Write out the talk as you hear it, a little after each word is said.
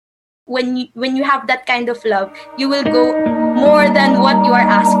when you have that kind of love, you will go more than what you are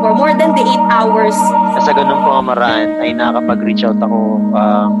asked for, more than the 8 hours. Sa ganung pamamaraan ay nakakapag-reach out ako,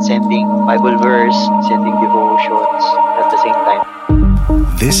 sending Bible verse, sending devotions at the same time.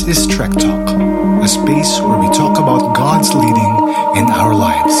 This is Trek Talk, a space where we talk about God's leading in our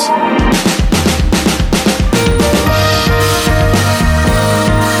lives.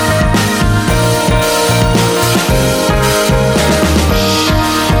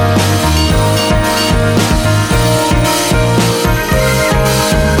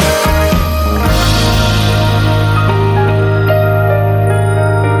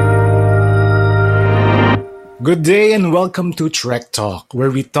 Good day and welcome to Trek Talk, where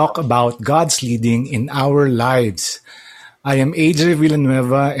we talk about God's leading in our lives. I am AJ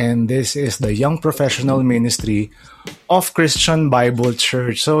Villanueva and this is the Young Professional Ministry of Christian Bible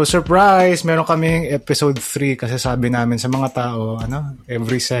Church. So surprise, meron kaming episode 3 kasi sabi namin sa mga tao,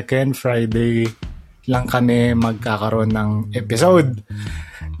 every second Friday lang kami magkakaroon ng episode.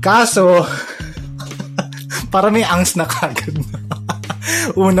 Kaso, para may angst na kagad.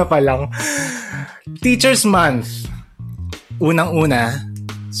 Una pa lang. Teachers Month, unang-una.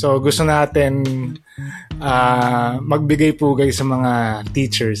 So gusto natin magbigay pugay sa mga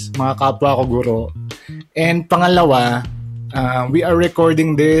teachers, mga kapwa ko guro. And pangalawa, we are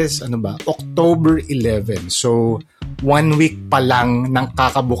recording this, October 11. So 1 week pa lang ng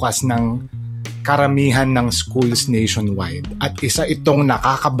kakabukas ng karamihan ng schools nationwide. At isa itong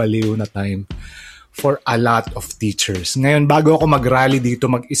nakakabaliw na time for a lot of teachers. Ngayon, bago ako mag-rally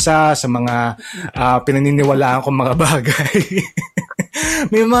dito mag-isa sa mga pinaniniwalaan kong mga bagay,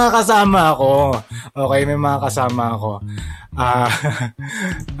 may mga kasama ako. Okay, may mga kasama ako.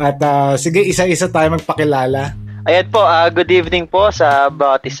 Sige, isa-isa tayo magpakilala. Ayan po, good evening po sa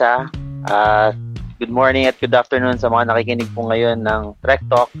bawat isa. Good morning at good afternoon sa mga nakikinig po ngayon ng Trek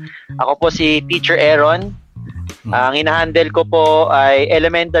Talk. Ako po si Teacher Aaron. Ang ina-handle ko po ay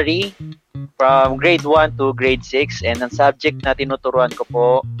elementary, from grade 1 to grade 6, and ang subject na tinuturuan ko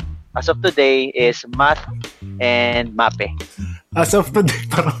po as of today is math and MAPE. As of today,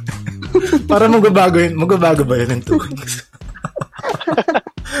 para magbabago ba yun in 2 weeks?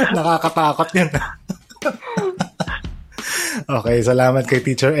 Nakakatakot yun. Okay, salamat kay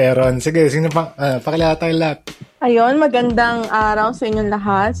Teacher Aaron. Sige, sino pa? Pakilala tayo lahat. Ayun, magandang araw sa inyong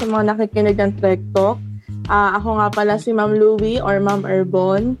lahat, sa mga nakikinig ng Trek Talk. Ako nga pala si Ma'am Louie or Ma'am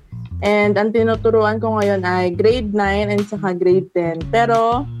Erbon. And ang tinuturuan ko ngayon ay grade 9 and saka grade 10.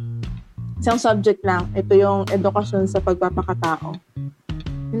 Pero, isang subject lang. Ito yung edukasyon sa pagpapakatao.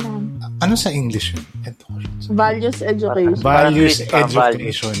 Ano sa English yun? Values education. Values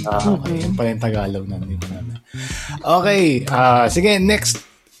education. Okay, yun pala yung Tagalog na hindi ko namin. Okay, sige, next.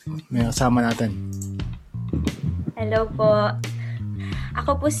 May kasama natin. Hello po.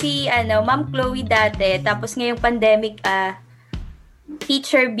 Ako po si Ma'am Chloe dati. Tapos ngayong pandemic,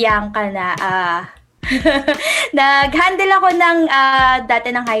 Teacher Bianca na. Nag-handle ako ng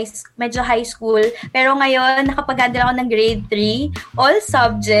dati ng medyo high school, pero ngayon nakapag-handle ako ng grade 3, all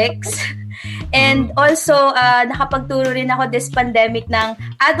subjects. And also nakapagturo rin ako this pandemic ng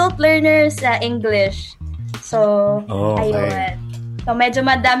adult learners English. So, ayun. So medyo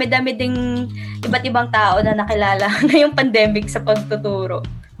madami-dami ding iba't ibang tao na nakilala ngayong pandemic sa pagtuturo.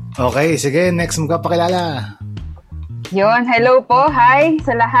 Okay, sige, next magpapakilala. Yon, hello po. Hi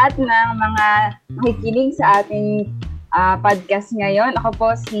sa lahat ng mga makikinig sa ating podcast ngayon. Ako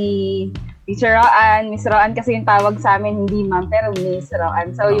po si Teacher Roan. Miss Roan kasi yung tawag sa amin, hindi ma'am, pero Miss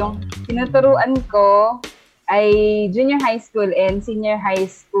Roan. So yung tinuturuan ko ay junior high school and senior high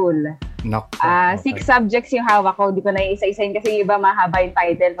school. 6 subjects yung hawak ko. Di ko na isa-isahin kasi yung iba mahaba yung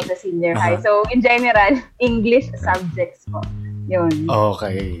title pag sa senior high. So in general, English subjects po. Yun.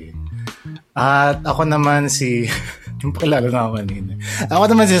 Okay. At ako naman si... Pakilala na ako kanina. Ako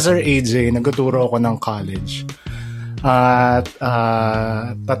naman si Sir AJ. Nagtuturo ako ng college. At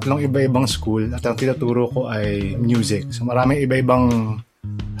 3 iba-ibang school. At ang tinuturo ko ay music. So maraming iba-ibang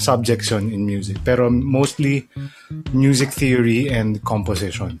subjects yun in music. Pero mostly music theory and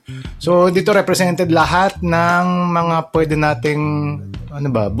composition. So dito represented lahat ng mga pwede nating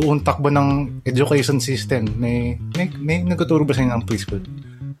buong takbo ng education system. May nagtuturo ba sa inyo ng preschool?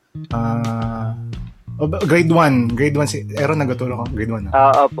 Grade 1 si Aaron nagtuturo ko grade 1.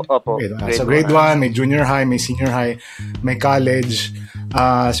 Opo. So grade 1, may junior high, may senior high, may college.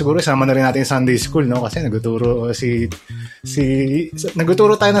 Siguro sama na rin natin yung Sunday school, no? Kasi nagtuturo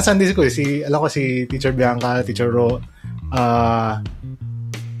nagtuturo tayo ng Sunday school. Alam ko si Teacher Bianca, Teacher Ro,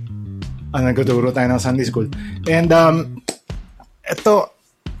 nagtuturo tayo ng Sunday school. And ito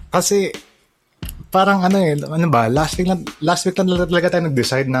kasi parang last week lang talaga tayo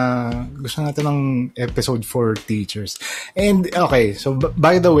nag-decide na gusto natin ng episode for teachers. And okay, so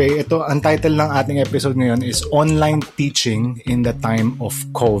by the way, ito, ang title ng ating episode ngayon is Online Teaching in the Time of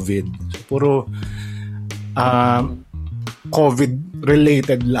COVID. So, puro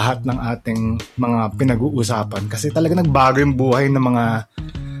COVID-related lahat ng ating mga pinag-uusapan kasi talaga nagbago yung buhay ng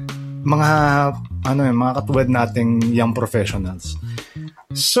mga katulad nating young professionals.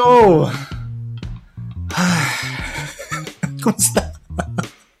 So, kumusta?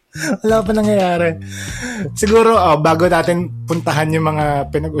 Wala pa nangyayari. Siguro, bago natin puntahan yung mga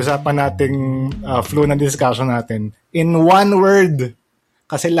pinag-usapan nating flow ng discussion natin, in one word,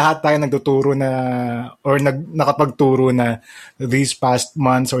 kasi lahat tayo nagtuturo na or nakapagturo na these past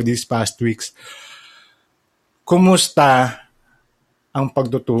months or these past weeks. Kumusta ang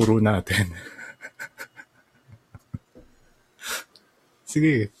pagtuturo natin?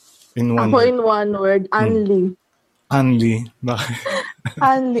 Sige. In one word, Anli. Anli? Bakit?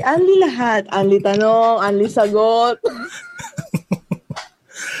 Anli lahat. Anli tanong, Anli sagot.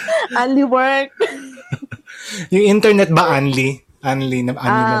 Anli work. Yung internet ba Anli? Anli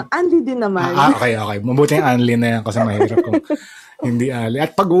din naman. Okay. Mabuti yung Anli na yan kasi mahirap kung hindi Anli.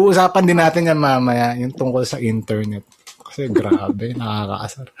 At pag-uusapan din natin yan mamaya, yung tungkol sa internet. Kasi grabe,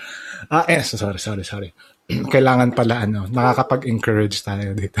 nakakaasar. Sorry. Kailangan pala, nakakapag-encourage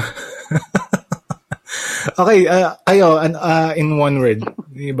tayo dito. Okay, kayo, in one word,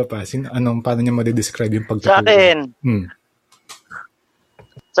 iba pa, paano niyo ma-describe yung pagtuturo? Sa akin,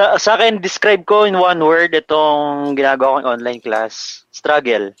 sa akin, describe ko in one word itong ginagawa kong online class.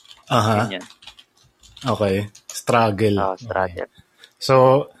 Struggle. Ganyan. Okay, struggle. Struggle. Okay.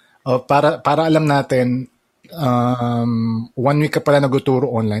 So, para alam natin, 1 week ka pala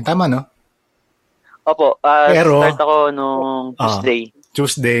nagtuturo online. Tama, no? Opo. Pero, start ako nung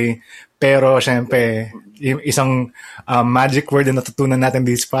Tuesday. Pero, syempre, isang magic word na natutunan natin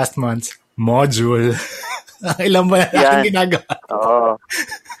these past months, module. Ilan ba natin ginagawa? Oo.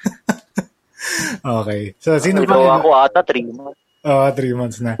 Okay. So, sino pang... Ako ata 3 months. 3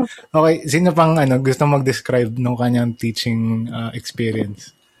 months na. Okay. Sino pang gusto mag-describe ng kanyang teaching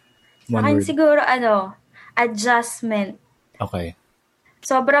experience? One word. Siguro, adjustment. Okay.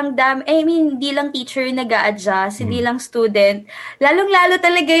 Sobrang dami. Hindi lang teacher nag-a-adjust, hindi lang student. Lalong-lalo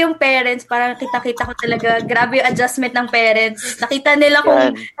talaga yung parents. Parang kita-kita ko talaga, grabe yung adjustment ng parents. Nakita nila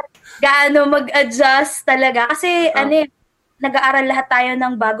kung gaano mag-adjust talaga. Kasi, nag-aaral lahat tayo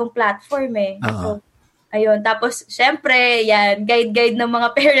ng bagong platform eh. So, ayun. Tapos, syempre, guide ng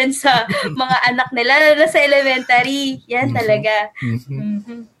mga parents sa mga anak nila, lalo sa elementary. Yan talaga.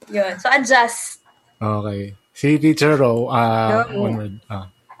 Yun. So, adjust. Okay. Si Teacher Ro, one word.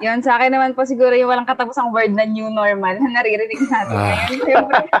 Yun, sa akin naman po siguro yung walang katapusang word na new normal na naririnig natin ngayon.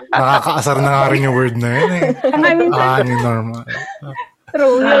 Nakakaasar na nga rin yung word na yun eh. New normal.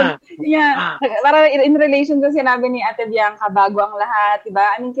 True. Yeah. Para in relation to sinabi ni Ate Bianca, bago ang lahat,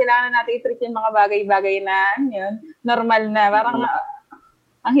 diba? Kailangan natin i-treat yung mga bagay-bagay na, normal na. Parang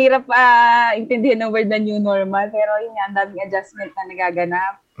ang hirap intindihin ng word na new normal, pero yun ang daming adjustment na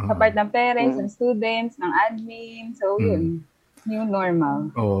nagaganap sa part ng parents, ng students, ng admin. So, yun. New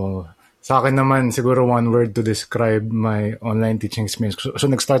normal. Sa akin naman, siguro one word to describe my online teaching experience. So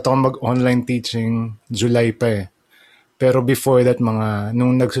nag-start ako mag-online teaching July pa eh. Pero before that,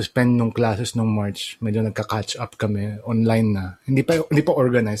 nung nag-suspend nung classes nung March, medyo nagka-catch up kami online na. Hindi pa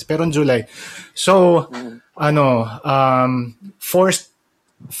organized, pero in July. So, forced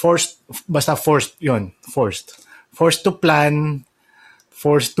to plan,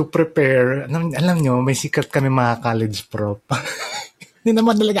 forced to prepare. Alam nyo, may sikat kami mga college prof. Hindi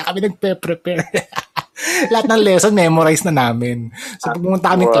naman talaga kami nagpe-prepare. Lahat ng lesson, memorize na namin. So,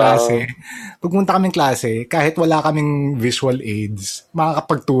 pagpunta kaming klase, kahit wala kaming visual aids,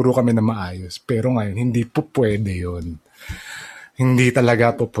 makakapagturo kami na maayos. Pero ngayon, hindi po pwede yun. Hindi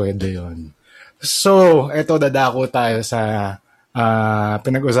talaga po pwede yun. So, eto, dadako tayo sa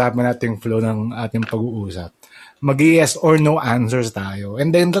pinag-usapan nating flow ng ating pag-uusap. Mag-yes or no answers tayo. And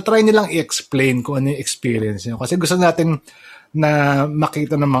then, try nilang i-explain kung ano yung experience nyo. Kasi gusto natin na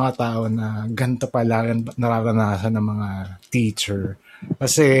makita ng mga tao na ganito pala nararanasan ng mga teacher.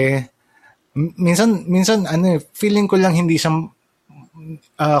 Kasi, minsan feeling ko lang hindi siya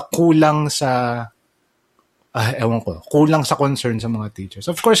kulang sa kulang sa concern sa mga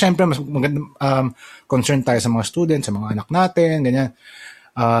teachers. Of course, syempre, mas concern tayo sa mga students, sa mga anak natin, ganyan.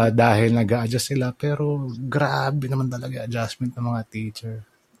 Dahil nag-a-adjust sila, pero grabe naman talaga adjustment ng mga teacher.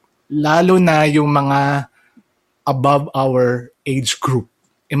 Lalo na yung mga above our age group.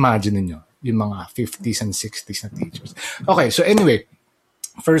 Imagine niyo yung mga 50s and 60s na teachers. Okay, so anyway,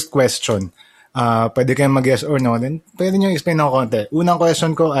 first question. Pwede kayong mag-yes or no. Then, pwede nyo explain ako konti. Unang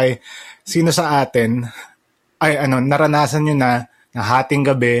question ko ay, sino sa atin, naranasan nyo na hating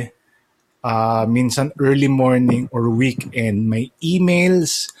gabi, minsan early morning or weekend, may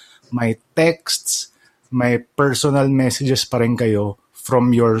emails, may texts, may personal messages pa rin kayo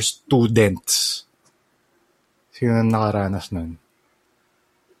from your students. Sino nakaranas nun?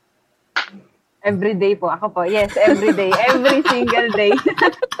 Every day po. Ako po. Yes, every day. Every single day.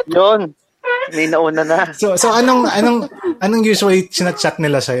 Yun. May nauna na. So anong usually chinat-chat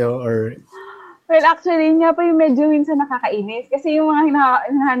nila sa'yo or... Well, actually, yun nga po yung medyo minsan nakakainis. Kasi yung mga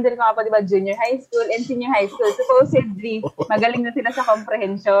hinahandle ko nga po, di ba, junior high school and senior high school, supposedly, magaling na sila sa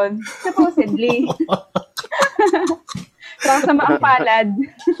comprehension. Supposedly. Sama ang palad.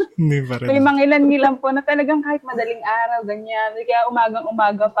 Hindi pa rin. May mga ilan po na talagang kahit madaling araw, ganyan. Kaya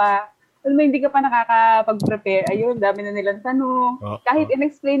umagang-umaga pa. Alam mo, hindi ka pa nakakapag-prepare. Ayun, dami na nilang tanong. Kahit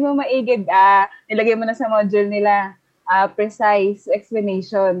in-explain mo maigid, nilagay mo na sa module nila, precise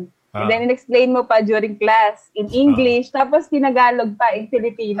explanation. And then in-explain mo pa during class in English, tapos tinagalog pa in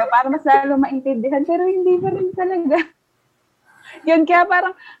Filipino para mas lalo maintindihan. Pero hindi pa rin talaga. Yun, kaya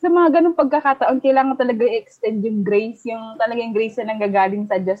parang sa mga ganung pagkakataon, kailangan talaga i-extend yung grace, yung talagang grace na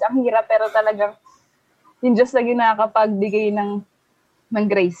nanggagaling sa Diyos. Ang hirap, pero talagang yung Diyos lagi nakapagbigay ng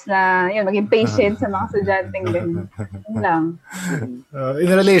grace na, yun, maging patient sa mga estudyanteng ganun. Yun lang.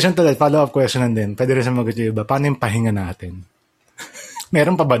 In relation to that, follow-up question din, pwede rin sa mga iba, paano yung pahinga natin?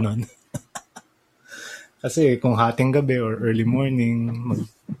 Meron pa ba nun? Kasi kung hating gabi or early morning,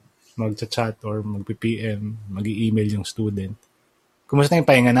 mag-chat or mag-PM, mag-i-email yung student, kumusta yung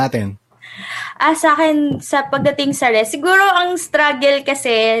pahinga natin? Sa akin, sa pagdating sa rest, siguro ang struggle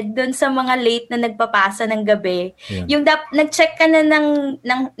kasi dun sa mga late na nagpapasa ng gabi, yung nag-check ka na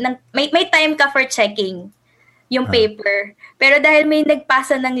may time ka for checking yung paper. Pero dahil may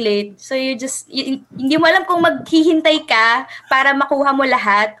nagpasa ng late, so hindi mo alam kung maghihintay ka para makuha mo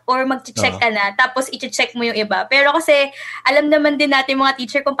lahat or mag-check ka na, tapos i-check mo yung iba. Pero kasi alam naman din natin mga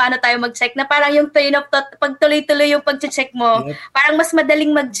teacher kung paano tayo mag-check na parang yung train of thought, pag tuloy-tuloy yung pag-check mo, parang mas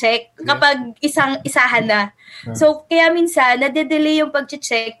madaling mag-check kapag isahan na. So, kaya minsan, nade-delay yung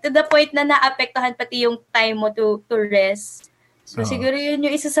pag-check to the point na naapektuhan pati yung time mo to rest. So, siguro yun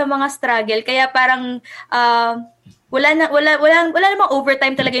yung isa sa mga struggle. Kaya parang, wala namang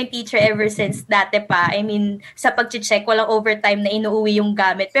overtime talaga yung teacher ever since dati pa. I mean, sa pag-check, walang overtime na inuuwi yung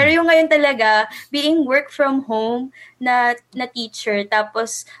gamit. Pero yung ngayon talaga, being work from home na teacher,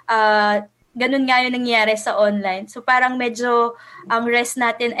 tapos, ganun nga yung nangyayari sa online. So parang medyo ang rest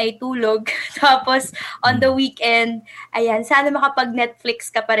natin ay tulog. Tapos on the weekend, ayan, sana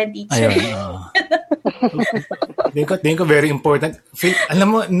makapag-Netflix ka pa rin, teacher. Tingin ko very important. Alam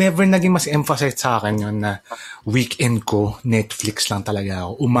mo, never naging mas emphasize sa akin yun na weekend ko, Netflix lang talaga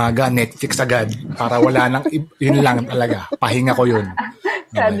ako. Umaga, Netflix agad. Para wala nang, yun lang talaga. Pahinga ko yun.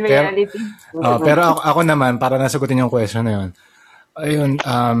 Sad reality. Pero ako naman, para nasagutin yung question na yun, ayun,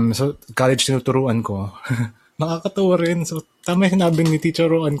 so college tinuturuan ko. Nakakatawa rin. So, tama yung sinabi ni Teacher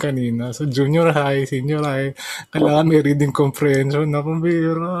Roan kanina. So, junior high, senior high, kailangan may reading comprehension.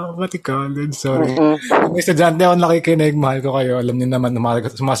 Napambira, pati college, sorry. Kung estudyante ako nakikinig, mahal ko kayo. Alam niyo naman,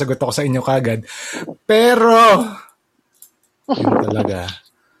 sumasagot ako sa inyo kagad. Pero,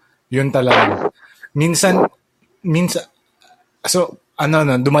 yun talaga. Minsan, so,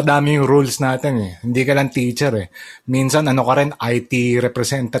 dumadami yung rules natin eh. Hindi ka lang teacher eh. Minsan, ka rin, IT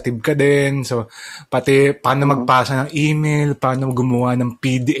representative ka din. So, pati, paano magpasa ng email, paano gumawa ng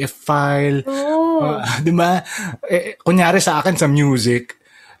PDF file. Di ba? Kunyari sa akin, sa music.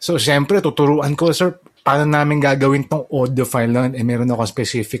 So, syempre, tuturuan ko, sir, paano namin gagawin tong audio file na meron ako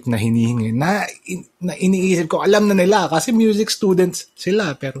specific na hinihingi na iniisip ko, alam na nila kasi music students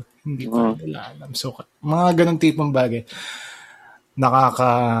sila, pero hindi pa nila alam. So, mga ganun tipong bagay.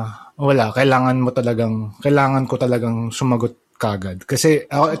 Kailangan ko talagang sumagot kagad. Kasi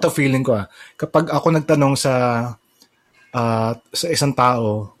ito feeling ko kapag ako nagtanong sa isang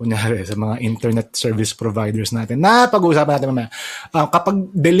tao, kunyari sa mga internet service providers natin, na pag-uusapan natin mamaya,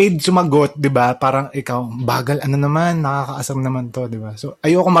 kapag delayed sumagot, di ba, parang ikaw, bagal, nakakaasar naman to, di ba? So,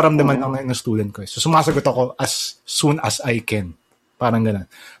 ayoko maramdaman ng student ko. So, sumasagot ako as soon as I can. Parang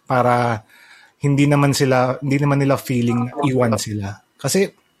ganun. Para hindi naman nila feeling na iwan sila. Kasi,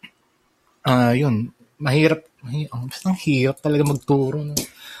 yun, mahirap talaga magturo. No?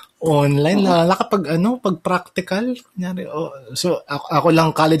 Online, lala kapag pag practical. Kunyari, so, ako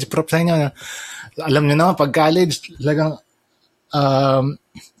lang college prep sa inyo. Alam nyo naman, pag college, talagang,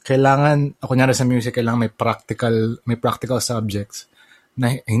 kailangan, kunyari sa music, kailangan may practical subjects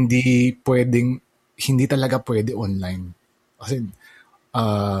na hindi talaga pwede online. Kasi,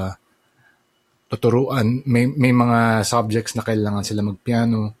 tuturuan, may mga subjects na kailangan sila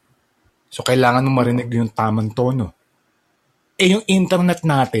magpiano. So, kailangan mo marinig yung tamang tono. Yung internet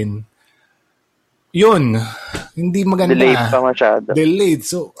natin, yun, hindi maganda. Delayed pa masyado. Delayed.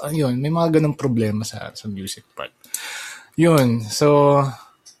 So, ayun, may mga ganong problema sa music part. Yun. So,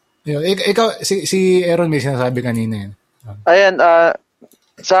 yun. Ikaw, si Aaron may sinasabi kanina yun. Ayan,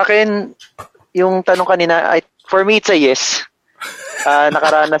 sa akin, yung tanong kanina, for me, it's a yes.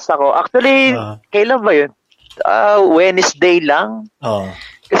 Nakaranas ako. Actually, kailan ba yun? Wednesday lang. Oh.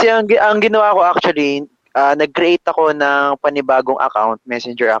 Kasi ang ginawa ko actually, nag-create ako ng panibagong account,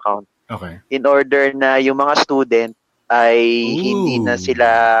 messenger account. Okay. In order na yung mga student ay hindi na sila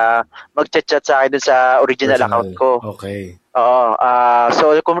mag-chat-chat sa akin dun sa original account ko. Okay. Oo.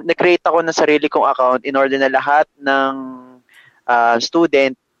 So, nag-create ako ng sarili kong account in order na lahat ng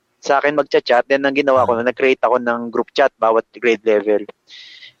student sa akin mag-chat. Then, ang ginawa ko, nag-create ako ng group chat bawat grade level.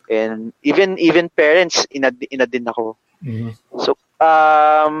 And even parents, inad din ako. Mm-hmm. So,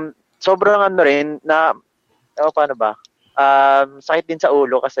 sobrang rin na, paano ba? Sakit din sa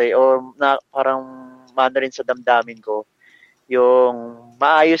ulo kasi or na parang mano rin sa damdamin ko yung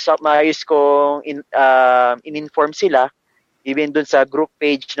maayos kong in-inform sila even dun sa group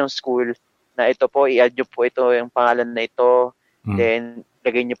page ng school na ito po, i-add nyo po ito yung pangalan na ito, then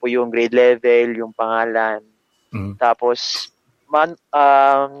lagay nyo po yung grade level, yung pangalan, tapos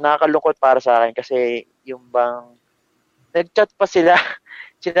nakakalungkot para sa akin kasi yung bang nag-chat pa sila.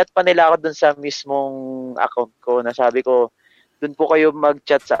 Chinat pa nila ako dun sa mismong account ko na sabi ko, dun po kayo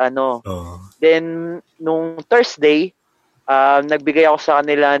mag-chat sa ano. Then, nung Thursday, nagbigay ako sa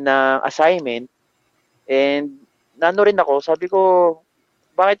kanila ng assignment and nano rin ako, sabi ko,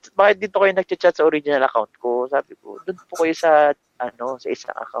 bakit dito kayo nag-chat sa original account ko? Sabi ko, dun po kayo sa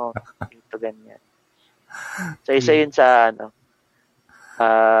isang account. Dito ganyan. So, isa yun sa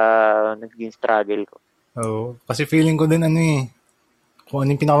naging struggle ko. Kasi feeling ko din kung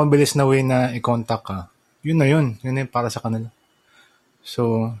ano yung pinakamabilis na way na i-contact ka, yun na yun para sa kanila.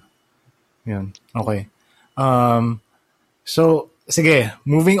 So, yun. Okay. So, sige,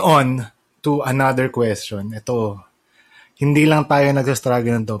 moving on to another question. Ito, hindi lang tayo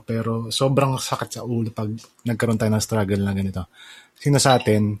nagsastruggle nito, pero sobrang sakit sa ulo pag nagkaroon tayo ng struggle na ganito. Sino sa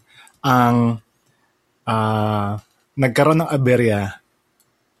atin ang nagkaroon ng aberya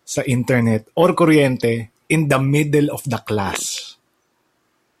sa internet or kuryente in the middle of the class?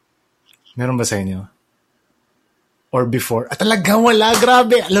 Meron ba sa inyo? Or before? Talaga wala.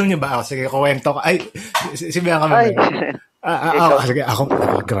 Grabe. Alam niyo ba? Sige, kuwento ko. Ay, si Bianca kami. Sige, ako.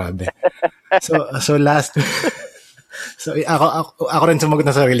 Grabe. So last week. So, ako rin sumagot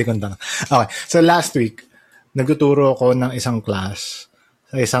na sarili kong tanong. Okay. So, last week, nagtuturo ako ng isang class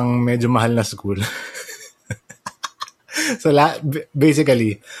sa isang medyo mahal na school. So,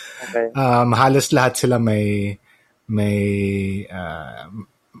 basically, okay. Halos lahat sila may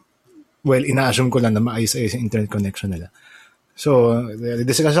ina-assume ko lang na maayos-ayos yung internet connection nila. So,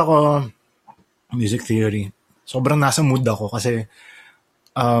 discuss ako music theory. Sobrang nasa mood ako kasi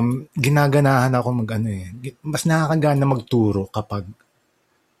ginaganahan ako mas nakakagana magturo kapag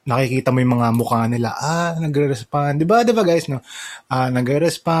nakikita mo yung mga mukha nila, nagre-respond. Diba guys, no?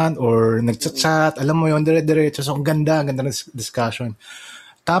 Nagre-respond or nagchat-chat, alam mo yun, dire-diretso. So, ang ganda ng discussion.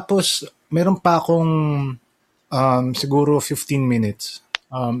 Tapos, meron pa akong siguro 15 minutes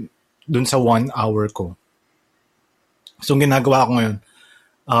dun sa 1 hour ko. So, ang ginagawa ko ngayon,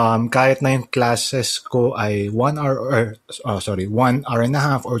 kahit na yung classes ko ay 1 hour 1 hour and a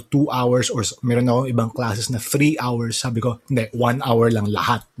half or 2 hours or meron akong ibang classes na 3 hours. Sabi ko, hindi, 1 hour lang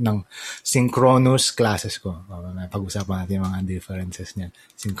lahat ng synchronous classes ko. Pag-usapan natin yung mga differences niyan.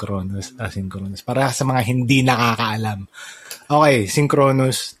 Synchronous, asynchronous. Para sa mga hindi nakakaalam. Okay,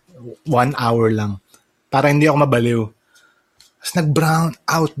 synchronous, 1 hour lang. Para hindi ako mabaliw. Tapos nag-brown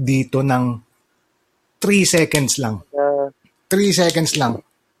out dito ng 3 seconds lang. 3 seconds lang.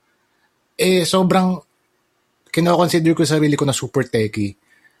 Sobrang kino-consider ko sarili ko na super techie.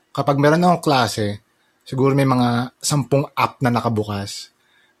 Kapag meron akong klase, siguro may mga 10 app na nakabukas.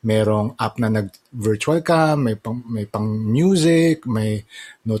 Merong app na nag-virtual cam, may pang music, may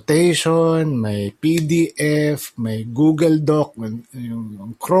notation, may PDF, may Google Doc,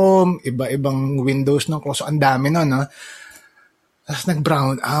 yung Chrome, iba-ibang Windows ng Chrome. So, ang dami nun, no? Tapos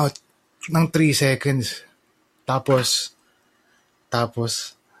nag-brown out ng 3 seconds. Tapos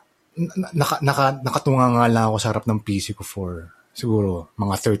nakatunga nga lang ako sa harap ng PC ko for siguro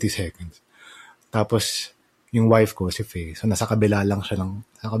mga 30 seconds. Tapos yung wife ko, si Faye, so nasa kabila lang siya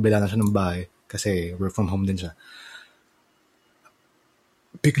ng bahay kasi work from home din siya.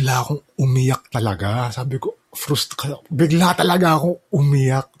 bigla akong umiyak talaga. Sabi ko, bigla talaga akong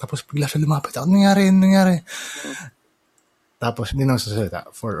umiyak. Tapos bigla siya lumapit. Ano nangyari? Tapos hindi nang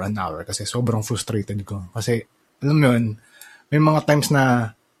sasalita for an hour kasi sobrang frustrated ko. Kasi, alam mo yun, may mga times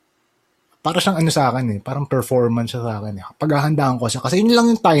na para siyang sa akin parang performance siya sa akin paghahandaan ko siya. Kasi yun lang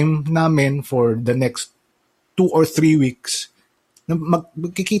yung time namin for the next 2 or 3 weeks na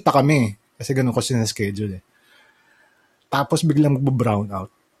magkikita kami. Kasi ganun ko sinaschedule Tapos biglang mag-brown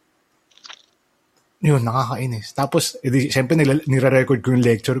out. Yun, nakakainis. Tapos, siyempre nire-record ko yung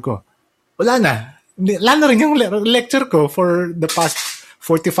lecture ko. Wala na rin yung lecture ko for the past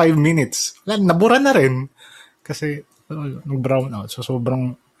 45 minutes. Nabura na rin. Kasi, nag-brown out. So,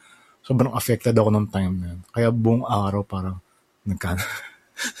 sobrang affected ako ng time na yun. Kaya buong araw parang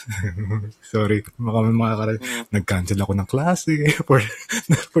sorry, nag-cancel ako ng klase for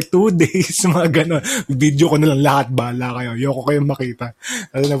 2 days, mga gano'n. Video ko na lang lahat, bahala kayo. Ayoko kayong makita.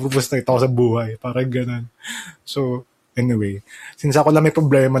 Kasi nagpupustrate ako sa buhay. Parang gano'n. So, anyway, since ako lang may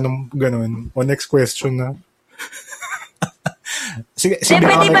problema nung gano'n, next question na. Sige,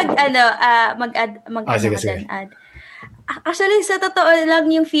 pwede mag-add. Actually, sa totoo lang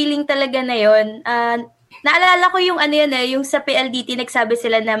yung feeling talaga na yun, naalala ko yung yung sa PLDT nagsabi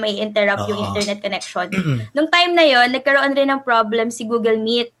sila na may interrupt yung internet connection. Nung time na yon, nagkaroon rin ng problem si Google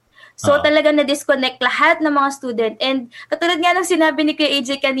Meet. So talaga na-disconnect lahat ng mga student. And katulad nga ng sinabi ni Kuya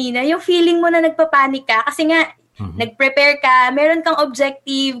AJ kanina, yung feeling mo na nagpapanik ka kasi nga nag-prepare ka, meron kang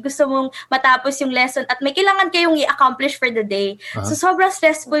objective, gusto mong matapos yung lesson at may kailangan kayong i-accomplish for the day. So, sobrang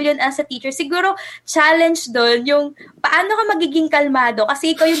stressful yun as a teacher. Siguro, challenge doon yung paano ka magiging kalmado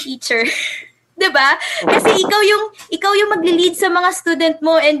kasi ikaw yung teacher. 'Di ba? Kasi ikaw yung magli-lead sa mga student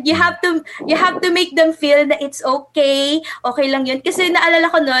mo and you have to make them feel that it's okay lang yun. Kasi naalala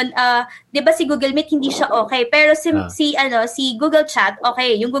ko noon, 'di ba si Google Meet hindi siya okay, pero si Google Chat,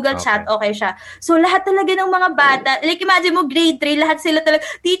 okay, yung Google Chat okay siya. So lahat talaga ng mga bata, like imagine mo grade 3, lahat sila talaga,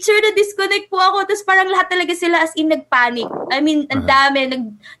 teacher na disconnect po ako, tapos parang lahat talaga sila as in nagpanic. I mean, ang dami,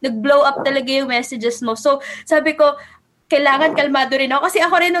 nag-blow up talaga yung messages mo. So sabi ko, kailangan kalmado rin ako. Kasi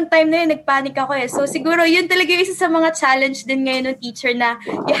ako rin nung time na yun, nagpanic ako So siguro yun talaga yung isa sa mga challenge din ngayon ng teacher na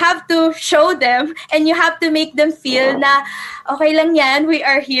you have to show them and you have to make them feel na okay lang yan, we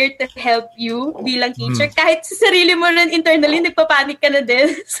are here to help you bilang teacher. Kahit sa sarili mo rin internally, nagpapanik ka na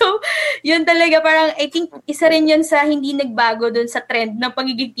din. So yun talaga parang, I think, isa rin yun sa hindi nagbago dun sa trend ng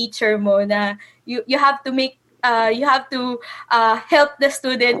pagiging teacher mo na you have to make help the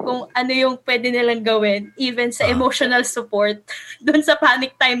student kung ano yung pwede nilang gawin, even sa emotional support doon sa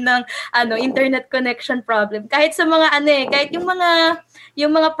panic time ng internet connection problem. Kahit sa mga kahit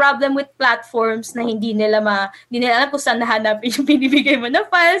yung mga problem with platforms na hindi nila alam kung saan nahanapin yung binibigay mo na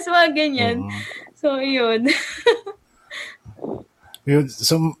files, mga ganyan. So, yun.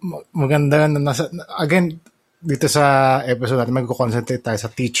 So, maganda na again, dito sa episode natin, magko-concentrate tayo sa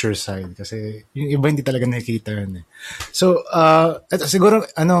teacher side kasi yung iba hindi talaga nakikita yun So, siguro,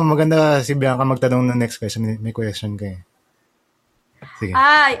 maganda si Bianca magtanong ng next question. May question kayo. Sige.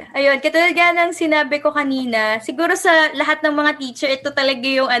 Ayun. Katulad nga ng sinabi ko kanina, siguro sa lahat ng mga teacher, ito talaga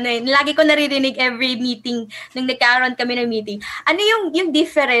yung lagi ko naririnig every meeting, nung nagkaroon kami ng meeting. Ano yung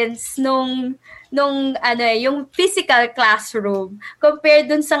difference nung yung physical classroom compared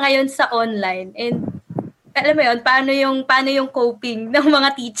dun sa ngayon sa online? And alam mo yun, paano yung coping ng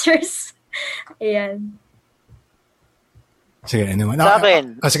mga teachers? Ayan. Sige, ano sa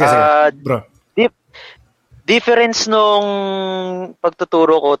akin, sige, bro. Difference nung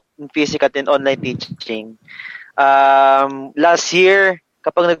pagtuturo ko physical and online teaching. Last year,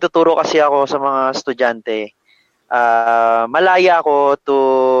 kapag nagtuturo kasi ako sa mga estudyante, malaya ako to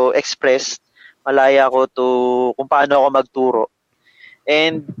express, malaya ako to kung paano ako magturo.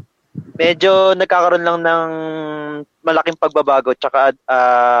 And medyo nagkakaroon lang ng malaking pagbabago tsaka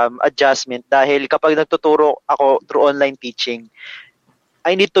adjustment dahil kapag nagtuturo ako through online teaching,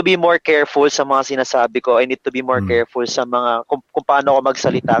 I need to be more careful sa mga sinasabi ko. I need to be more careful sa mga kung paano ako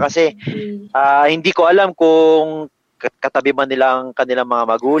magsalita kasi hindi ko alam kung katabi man nila ang kanilang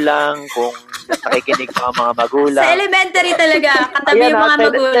mga magulang, kung nakikinig mga magulang. Sa elementary talaga, katabi yung mga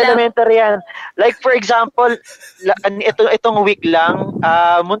magulang. Sa elementary yan. Like for example, itong week lang,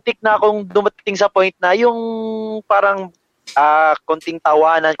 muntik na akong dumating sa point na yung parang konting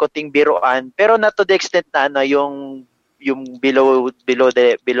tawanan, konting biruan, pero not to the extent na yung below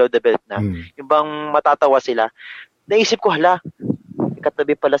the belt na. Yung bang matatawa sila. Naisip ko,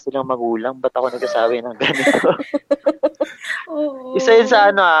 katabi pala silang magulang, ba't ako nagsasabi ng ganito? Isa yun sa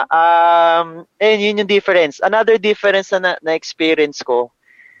yun yung difference. Another difference na experience ko,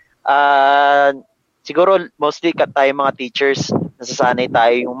 siguro mostly tayo mga teachers, nasasanay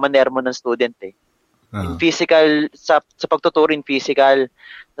tayo yung manner mo ng student eh. In Ah. physical, sa pagtuturo in physical,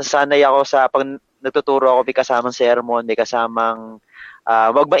 nasanay ako sa pag nagtuturo ako, may kasamang sermon, may kasamang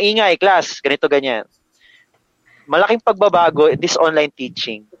wag maingay, class, ganito, ganyan. Malaking pagbabago this online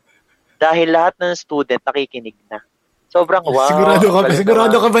teaching dahil lahat ng student nakikinig na. Sobrang wow.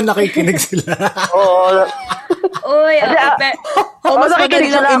 Sigurado ka ba nakikinig sila? Oo. Uy, Mas Nakikinig madali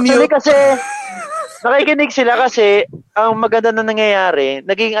sila lang actually i-mute. kasi nakikinig sila kasi ang maganda na nangyayari,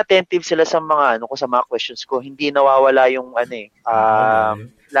 naging attentive sila sa mga sa mga questions ko. Hindi nawawala yung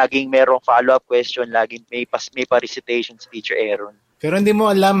laging merong follow-up question, laging may pa-recitation si Teacher Aaron. Pero hindi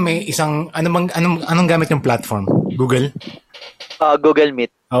mo alam may isang anong gamit yung platform? Google? Google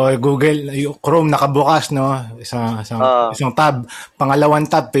Meet. Google, yung Chrome nakabukas, no? Isang tab. Pangalawang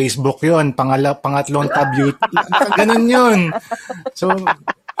tab, Facebook yun. Pangatlong tab, YouTube. Ganun yun. So,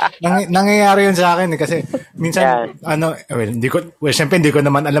 nangyayari yun sa akin kasi minsan, syempre hindi ko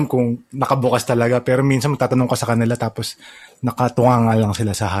naman alam kung nakabukas talaga, pero minsan magtatanong ko sa kanila tapos nakatunga nga lang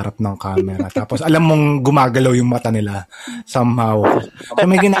sila sa harap ng camera. Tapos alam mong gumagalaw yung mata nila somehow. So,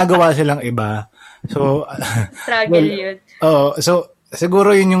 may ginagawa silang iba. So, struggle yun. So,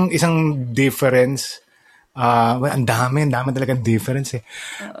 siguro yun yung isang difference. Ang dami talaga difference eh.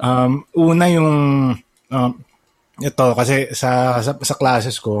 Una yung ito kasi sa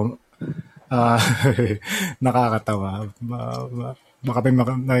classes ko nakakatawa. Baka may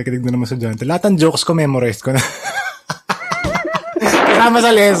nakikinig na naman sa dyan. Lahat ng jokes ko memorized ko na. kasama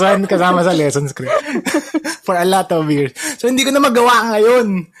sa lesson script. For a lot of years. So, hindi ko na magawa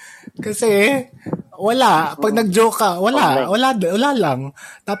ngayon. Kasi, wala. Pag nag-joke ka, wala lang.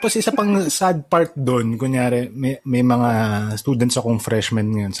 Tapos, isa pang sad part doon, kunyari, may mga students akong freshmen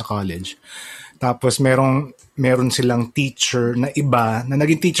ngayon sa college. Tapos, meron silang teacher na iba, na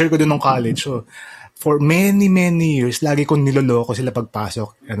naging teacher ko doon ng college. So, for many, many years, lagi kong niloloko sila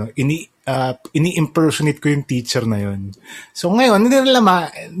pagpasok. Ini-impersonate ko yung teacher na yun. So ngayon,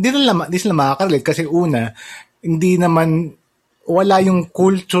 hindi sila makakarelate kasi una, hindi naman, wala yung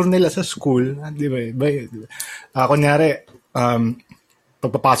culture nila sa school. Di ba? Kunyari,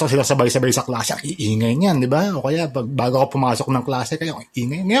 pagpapasok sila sabay-sabay sa klase, ang iingay niyan, di ba? O kaya, bago ako pumasok ng klase, kayo,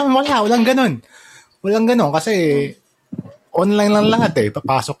 iingay. Ngayon, walang ganun. Walang ganun kasi online lang lahat eh.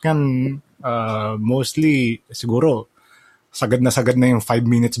 Papasok yan, mostly, siguro, sagad na yung 5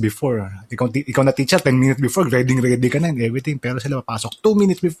 minutes before. Ikaw na teacher, 10 minutes before, ready ka na and everything. Pero sila papasok 2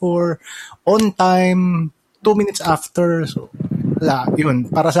 minutes before, on time, 2 minutes after. So, wala.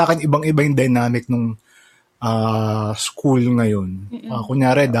 Yun. Para sa akin, ibang-iba yung dynamic nung school ngayon.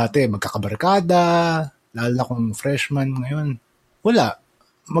 Kunyari, dati, magkakabarkada, lalo na kung freshman ngayon. Wala.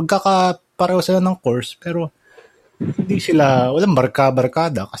 Magkakapareho sila ng course, pero walang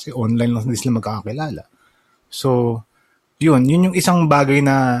barkada kasi online lang sila magkakakilala. So, yun yung isang bagay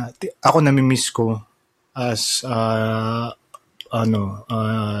na ako namimiss ko as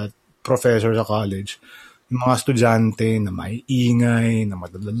professor sa college. Yung mga estudyante na may ingay, na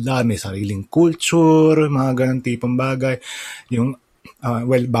madadala, may sariling culture, mga ganang tipong bagay. Yung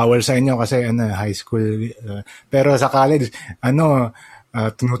bawal sa inyo kasi high school. Pero sa college,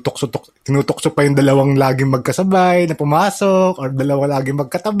 tinutokso pa yung dalawang laging magkasabay na pumasok or dalawang laging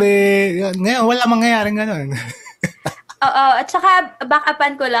magkatabi. Ngayon, wala mangyayaring gano'n. Oo, at saka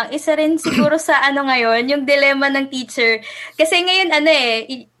back-upan ko lang, isa rin siguro sa ngayon, yung dilemma ng teacher. Kasi ngayon,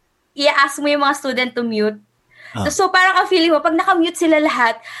 i-ask mo yung mga student to mute. So parang ang feeling mo, pag naka-mute sila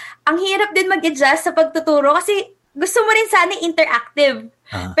lahat, ang hirap din mag-adjust sa pagtuturo kasi gusto mo rin sana interactive.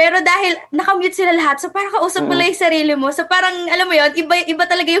 Pero dahil nakamute sila lahat, so parang kausap mo lang yung sarili mo. So parang, alam mo yun, iba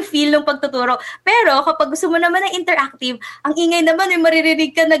talaga yung feel ng pagtuturo. Pero kapag gusto mo naman ng interactive, ang ingay naman, may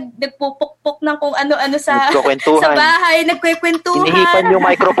maririnig ka nagpupukpok ng kung ano-ano sa bahay, nagkwekwentuhan. Hinihipan yung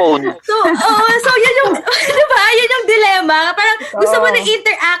microphone. So yan yung, diba? Yan yung dilemma. Parang gusto mo ng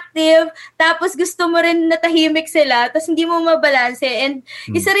interactive, tapos gusto mo rin natahimik sila, tapos hindi mo mabalanse. And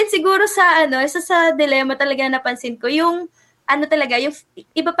isa rin siguro sa dilemma talaga napansin ko, yung talaga, yung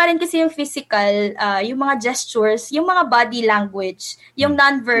iba pa rin kasi yung physical, yung mga gestures, yung mga body language, yung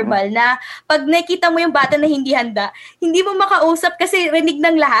non-verbal na pag nakita mo yung bata na hindi handa, hindi mo makausap kasi rinig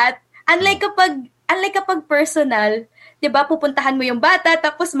ng lahat. Unlike kapag personal, 'di ba, pupuntahan mo yung bata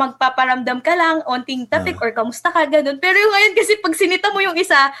tapos magpaparamdam ka lang, onting topic or kamusta ka, ganun. Pero yung ngayon kasi pag sinita mo yung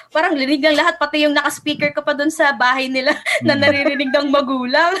isa, parang rinig ng lahat, pati yung naka-speaker ka pa doon sa bahay nila na naririnig ng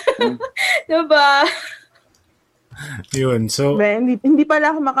magulang. 'Di ba? Yun, so... Hindi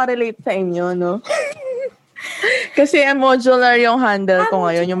pala ako makarelate sa inyo, no? Kasi modular yung handle ko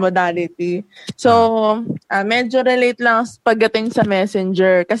ngayon, yung modality. So, medyo relate lang pagdating sa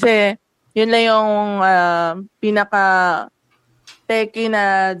Messenger. Kasi, yun lang yung techie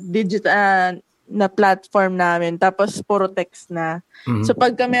na digital na platform namin. Tapos puro text na. Mhm. So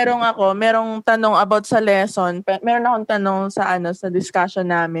pagka merong tanong about sa lesson, meron akong tanong sa discussion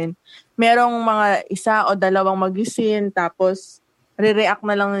namin. Merong mga isa o dalawang mag-isin, tapos re-react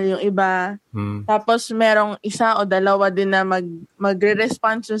na lang yung iba. Tapos merong isa o dalawa din na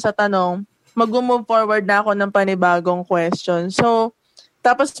magre-response sa tanong, mag-move forward na ako ng panibagong question. So,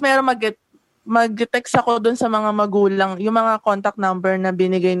 tapos merong mag-text ako dun sa mga magulang, yung mga contact number na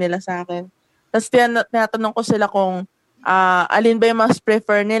binigay nila sa akin. Tapos tinatanong ko sila kung alin ba yung mas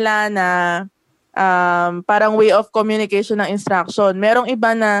prefer nila na parang way of communication ng instruction. Merong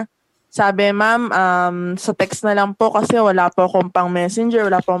iba na sabi, ma'am, sa text na lang po kasi wala po akong pang messenger,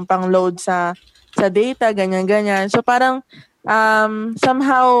 wala po akong pang load sa data, ganyan-ganyan. So parang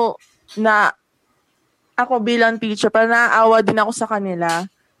somehow na ako bilang teacher, parang naaawa din ako sa kanila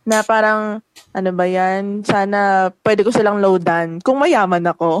na parang, ano ba yan, sana pwede ko silang loadan kung mayaman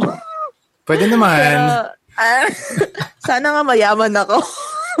ako. Pwede naman. Pero, sana nga mayaman ako.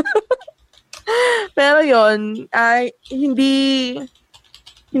 Pero yon ay hindi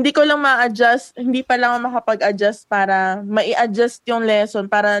ko lang ma-adjust, hindi pa lang makapag-adjust para mai-adjust yung lesson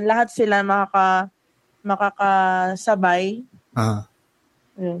para lahat sila makakasabay.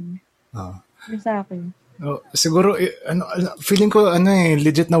 Yun. Yung sa akin. Siguro, feeling ko,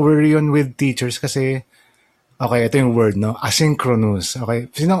 legit na worry yun with teachers kasi, okay, ito yung word, no? Asynchronous. Okay.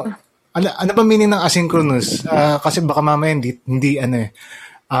 Ano ba meaning ng asynchronous? Kasi baka mamaya hindi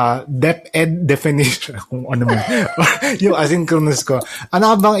DepEd definition, kung ano man, yung asynchronous ko.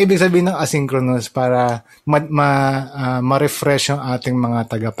 Ano ka bang ibig sabihin ng asynchronous para ma-refresh yung ating mga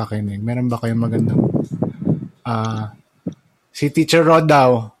tagapakinig? Meron ba kayong magandang si Teacher Rod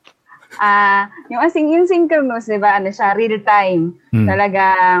daw? Yung synchronous, di ba, siya, real time.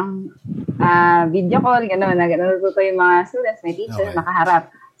 Talagang video call, gano'n, nagtututo yung mga students, may teacher,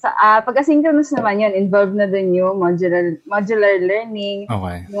 nakaharap. Pag asynchronous naman yun, involved na dun yung modular learning.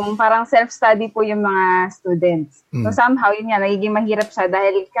 Okay. Yung parang self-study po yung mga students. So somehow, yun nga, nagiging mahirap siya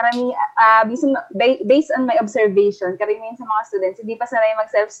dahil based on my observation, karamihan sa mga students, hindi pa sanay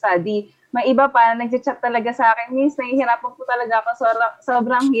mag-self-study. May iba pa, nag-chat talaga sa akin, Miss, nahihirapan po talaga ako,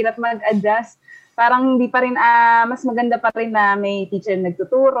 sobrang hirap mag-adjust. Parang hindi pa rin, mas maganda pa rin na may teacher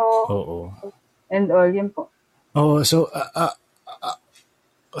nagtuturo. Oo. And all, yun po. So,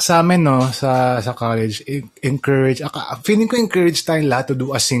 sa amin, no, sa college, feeling ko encourage tayong lahat to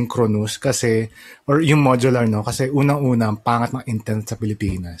do asynchronous kasi, or yung modular, no, kasi unang-una, ang pangat ng internet sa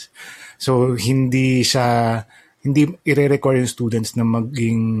Pilipinas. So, hindi i-require yung students na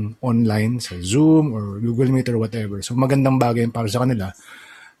maging online sa Zoom or Google Meet or whatever. So, magandang bagay para sa kanila.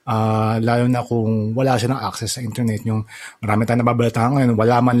 Lalo na kung wala siya ng access sa internet, yung marami tayong nababalitaan ngayon,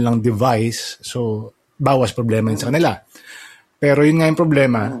 wala man lang device, so, bawas problema yun sa kanila. Pero yun nga yung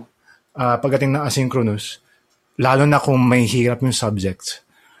problema, pagdating ng asynchronous, lalo na kung may hirap yung subjects.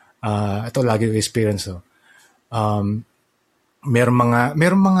 Ito lagi yung experience. Merong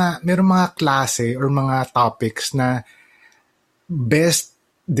mga klase or mga topics na best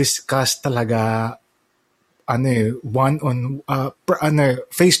discuss talaga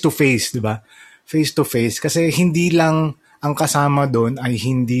face to face, 'di ba? Face to face kasi hindi lang ang kasama doon ay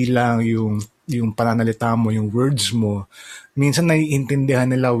hindi lang yung pananalita mo, yung words mo. Minsan naiintindihan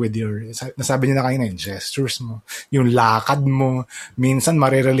nila with nasabi niya na kanina, yung gestures mo, yung lakad mo. Minsan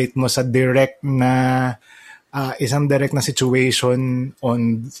marirelate mo sa isang direct na situation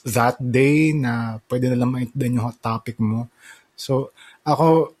on that day na pwede na lang maintindihan yung topic mo. So,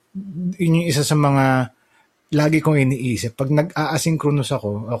 ako, yun yung isa sa mga lagi kong iniisip. Pag nag-asynchronous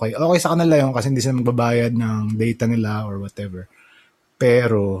ako, okay sa kanila yun kasi hindi sila magbabayad ng data nila or whatever.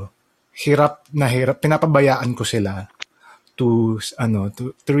 Pero, hirap, pinapabayaan ko sila to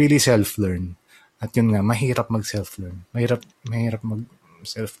really self-learn. At yun nga, mahirap mag-self-learn. Mahirap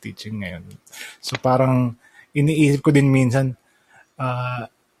mag-self-teaching ngayon. So parang iniisip ko din minsan,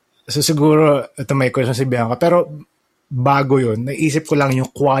 so siguro, ito may question si Bianca, pero bago yun, naisip ko lang yung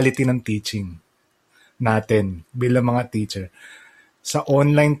quality ng teaching natin bilang mga teacher. Sa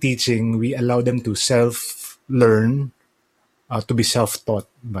online teaching, we allow them to self-learn, to be self-taught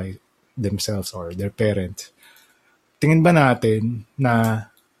by themselves or their parents. Tingin ba natin na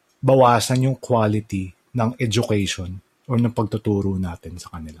bawasan yung quality ng education or ng pagtuturo natin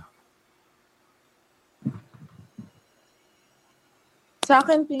sa kanila? Sa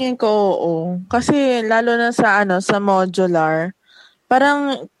akin tingin ko oo. Kasi lalo na sa modular,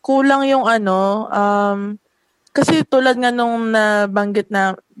 parang kulang yung kasi tulad nga nung nabanggit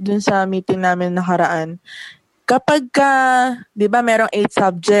na dun sa meeting namin nakaraan, kapag di ba merong 8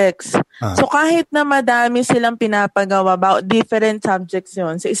 subjects. So kahit na madami silang pinapagawa about different subjects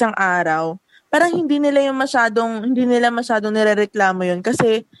yon sa isang araw, parang hindi nila masyadong nirereklamo yun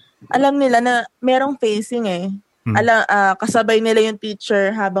kasi alam nila na merong pacing eh. Kasabay nila yung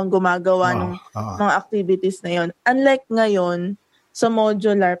teacher habang gumagawa ng mga activities na yon. Unlike ngayon sa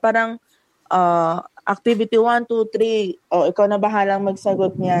modular, parang activity 1, 2, 3, ikaw na bahalang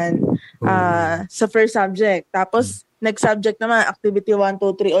magsagot niyan sa first subject. Tapos, next subject naman, activity 1,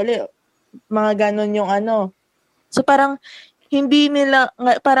 2, 3 ulit. Mga ganon yung So, parang, hindi nila,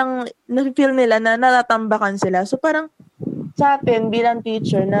 parang, na-feel nila na natatambakan sila. So, parang, sa atin, bilang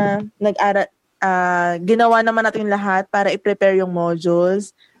teacher na ginawa naman natin lahat para i-prepare yung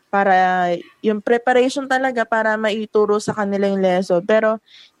modules, para yung preparation talaga para maituro sa kanila yung lesson. Pero,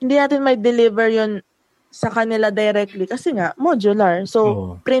 hindi natin may deliver yun sa kanila directly kasi nga modular.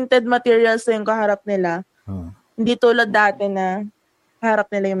 So, printed materials na yung kaharap nila. Hindi tulad dati na kaharap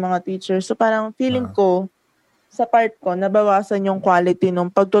nila yung mga teachers. So, parang feeling ko, sa part ko, nabawasan yung quality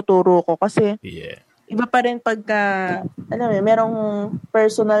ng pagtuturo ko kasi iba pa rin pagka, merong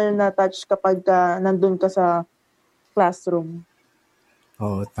personal na touch kapag nandun ka sa classroom.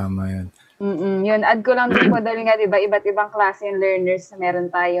 Tama yan. Yun, add ko lang din po dahil nga, diba, iba't ibang klase yung learners na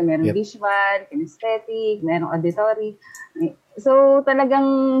meron tayo. Meron visual, kinesthetic, meron auditory. So, talagang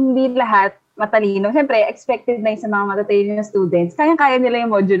hindi lahat matalino. Siyempre, expected na yung sa mga matatalino students. Kaya-kaya nila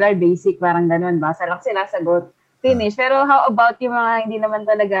yung modular, basic, parang ganun. Basa lang sila, sagot, finish. Pero how about yung mga hindi naman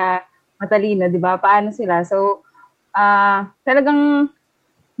talaga matalino, di ba? Paano sila? So, talagang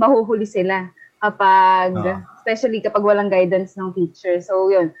mahuhuli sila kapag, especially kapag walang guidance ng teacher. So,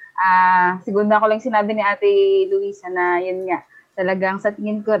 yun. Siguro na ako lang sinabi ni Ate Luisa na yun nga, talagang sa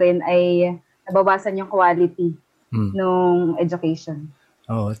tingin ko rin ay nababasan yung quality ng education.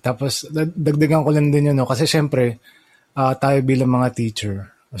 Tapos dagdagan ko lang din yun, kasi syempre, tayo bilang mga teacher,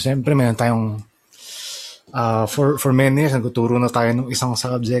 syempre meron tayong for many years, nagtuturo na tayo ng isang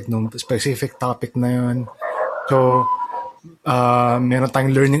subject, ng specific topic na yun. So, meron tayong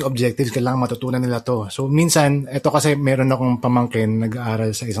learning objectives, kailangan matutunan nila to. So, minsan, ito kasi meron akong pamangkin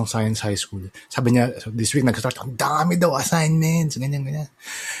nag-aaral sa isang science high school. Sabi niya, so this week nag-start, ang dami daw assignments, ganyan.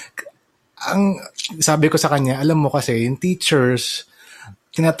 Ang sabi ko sa kanya, alam mo kasi, yung teachers,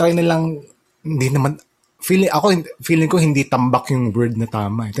 tinatry nilang, hindi naman, feeling ko hindi tambak yung word na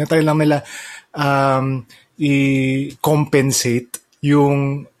tama. Tinatry lang nila i-compensate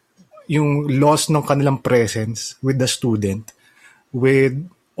yung loss ng kanilang presence with the student with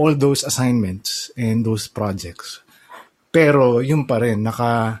all those assignments and those projects. Pero yun pa rin,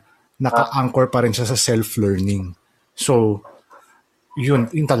 naka-anchor pa rin siya sa self-learning. So, yun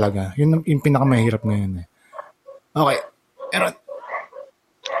talaga. Yun yung pinakamahirap na yun. Okay. Aaron.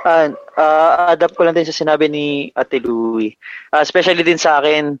 Adapt ko lang din sa sinabi ni Ate Louie. Especially din sa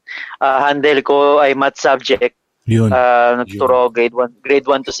akin, handle ko ay math subject. Nagtuturo grade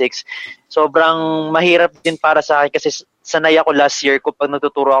 1 to 6. Sobrang mahirap din para sa akin kasi sanay ako last year ko pag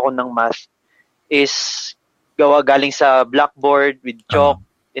nagtuturo ako ng math is galing sa blackboard with chalk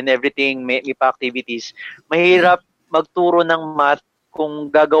and everything, may pa activities. Mahirap magturo ng math kung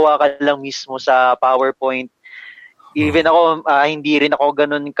gagawa ka lang mismo sa PowerPoint. Even ako, hindi rin ako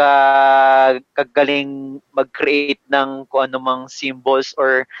ganun kagaling mag-create ng kung anumang symbols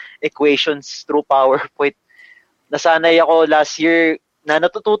or equations through PowerPoint. Nasanay ako last year na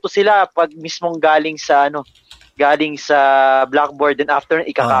natututo sila pag mismong galing sa blackboard, and after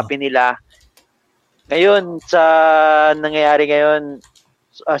ikakopy nila. Ngayon, sa nangyayari ngayon,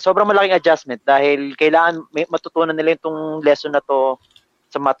 sobrang malaking adjustment dahil kailangan matutunan nila itong lesson na to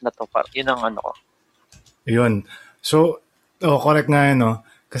sa math na to. Yun ang ko. Yun. So, correct nga yun, no?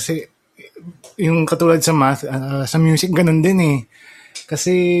 Kasi yung katulad sa math, sa music ganun din eh.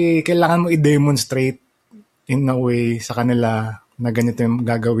 Kasi kailangan mo i-demonstrate in a way sa kanila na ganito yung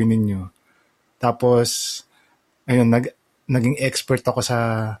gagawin ninyo. Tapos, ayun, naging expert ako sa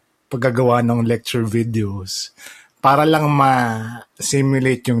paggagawa ng lecture videos para lang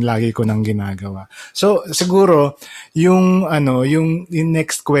ma-simulate yung lagi ko nang ginagawa. So, siguro, yung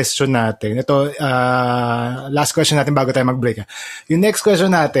next question natin, ito, last question natin bago tayo mag-break. Yung next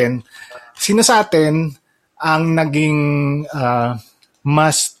question natin, sino sa atin ang naging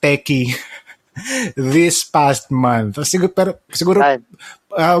mas techie this past month? Siguro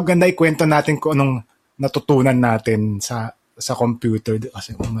ganda ikwento natin kung anong natutunan natin sa computer.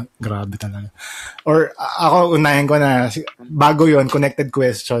 Kasi grabe talaga. Or ako, unahin ko na, bago yon, connected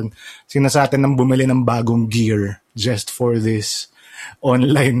question, sino sa atin ang bumili ng bagong gear just for this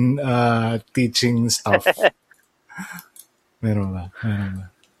online teaching stuff? Meron ba?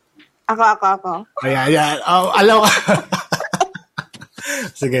 Ako. Ayan. Alam ko.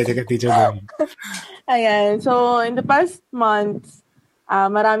 Sige, Teacher Boy. Ayan. So, in the past months,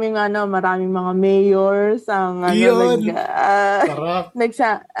 maraming mga mayors ang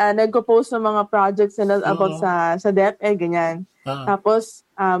nagpo-post ng mga projects nila about sa DepEd, ganyan. Tapos,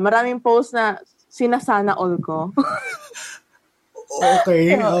 maraming post na sinasana all ko.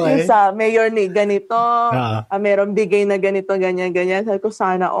 Okay. Yung sa mayor ni ganito, merong bigay na ganito, ganyan. Sabi ko,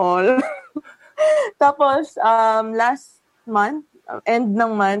 sana all. Tapos, last month, end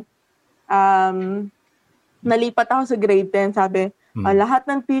ng month, nalipat ako sa grade 10. Sabi, lahat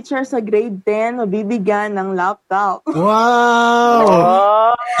ng teacher sa grade 10 mabibigyan ng laptop. Wow!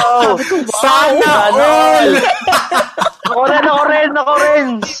 Sabi ko, sana all! Ako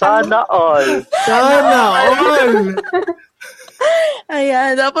rin. Sana all.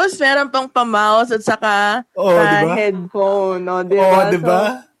 Ayan. Tapos, meron pang pa-mouse at saka diba? headphone. Diba?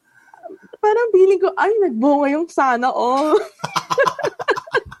 Diba? So, parang feeling ko, nagbunga yung sana all.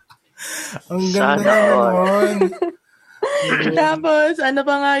 Ang ganda naman. Tapos, ano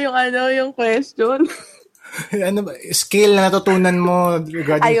pa nga yung question? Skill na natutunan mo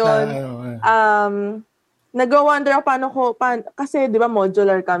regarding nag-wonder ako kasi di ba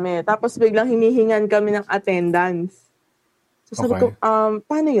modular kami. Tapos biglang hinihingan kami ng attendance. So sabi ko,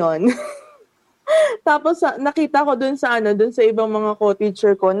 paano yon? Tapos nakita ko dun sa ibang mga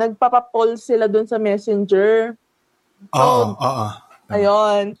co-teacher ko, nagpapa-poll sila dun sa Messenger.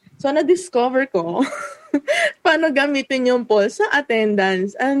 Ayun. So na-discover ko paano gamitin yung poll sa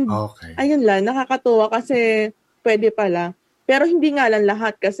attendance. And ayun lang, nakakatuwa kasi pwede pala. Pero hindi nga lang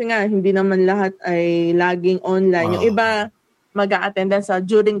lahat kasi nga hindi naman lahat ay laging online. Yung iba mag-a-attendance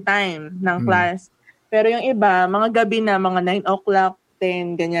during time ng class. Pero yung iba, mga gabi na, mga 9 o'clock,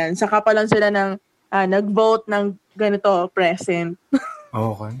 10, ganyan. Saka pa lang sila nag-vote ng ganito, present.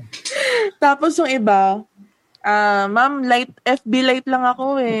 Okay. Tapos yung iba, ma'am, FB light lang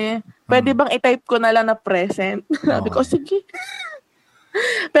ako eh. Pwede bang i-type ko na lang na present? Sabi ko, sige.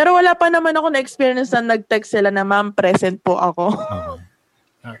 Pero wala pa naman ako na-experience na nag-text sila na, ma'am, present po ako.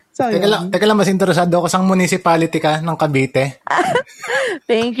 So, teka lang, mas interesado ako. Sang municipality ka ng Cavite?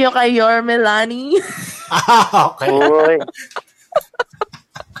 Thank you kay Melanie. Okay. Uy.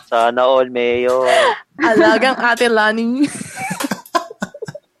 Sana all, Mayo. Alagang Ate Lani.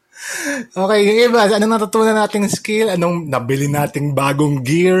 Okay, yung iba, anong natutunan nating skill? Anong nabili nating bagong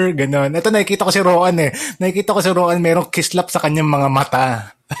gear? Ganon. Ito, nakikita ko si Roan Nakikita ko si Roan, merong kislap sa kanyang mga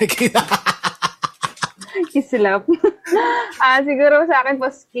mata. Kislap. Siguro sa akin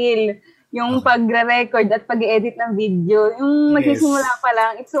po skill. Yung pagre-record at pag-edit ng video. Yung magsisimula pa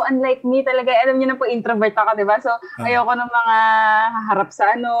lang, it's so unlike me talaga. Alam niyo na po, introvert ako, diba? So, ayoko ng mga harap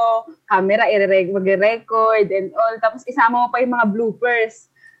sa camera, mag-record and all. Tapos isama mo pa yung mga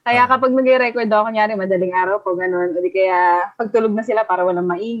bloopers. Kaya kapag nag-record ako, kunyari, madaling araw po, ganun. O di kaya, pagtulog na sila para walang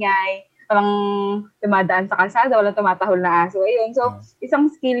maingay, walang tumadaan sa kalsada, walang tumatahol na aso. Ayun. So, isang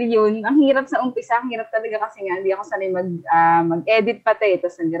skill yun. Ang hirap sa umpisa, ang hirap talaga kasi nga, hindi ako sanay mag-edit pati,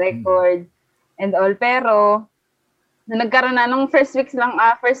 tapos nag-record and all. Pero, nung nagkaroon na, nung first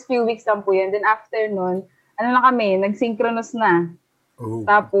few weeks lang po yun. Then after nun, nag-synchronous na.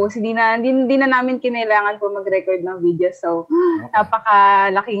 Tapos, hindi na namin kinailangan po mag-record ng video. So,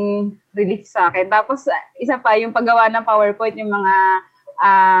 napakalaking relief sa akin. Tapos, isa pa, yung paggawa ng PowerPoint, yung mga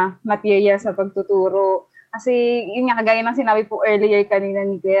materials sa pagtuturo. Kasi, yun nga, kagaya ng sinabi po earlier kanina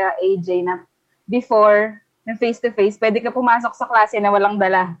ni Kuya AJ na before, ng face-to-face, pwede ka pumasok sa klase na walang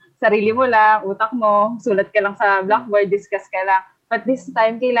dala. Sarili mo lang, utak mo, sulat ka lang sa blackboard, discuss ka lang. But this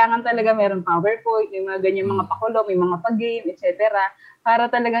time, kailangan talaga meron PowerPoint, may mga ganyan mga pakulo, may mga pag-game, etc.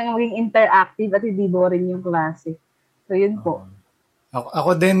 Para talagang maging interactive at hindi boring yung klase. So, yun po.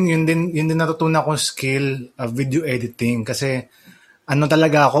 Ako din, yun din natutunan kong skill of video editing. Kasi,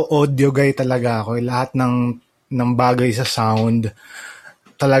 talaga ako, audio guy talaga ako. Lahat ng bagay sa sound,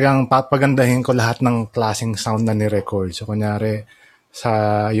 talagang papagandahin ko lahat ng klaseng sound na ni-record. So, kunyari,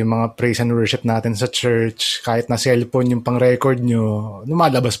 sa yung mga praise and worship natin sa church, kahit na cellphone yung pang-record nyo,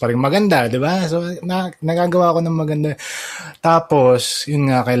 lumalabas pa rin maganda, di ba? So, nagagawa ko ng maganda. Tapos,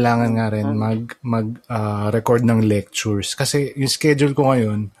 yun nga, kailangan nga rin mag-record ng lectures. Kasi yung schedule ko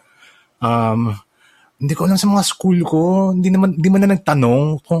ngayon, hindi ko alam sa mga school ko, hindi mo na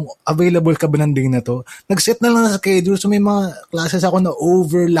nagtanong kung available ka ba ng day na to. Nag-set na lang sa schedule, so may mga classes ako na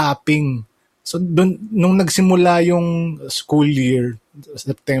overlapping. So, nung nagsimula yung school year,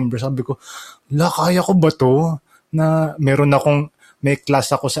 September, sabi ko, kaya ko ba to? Na may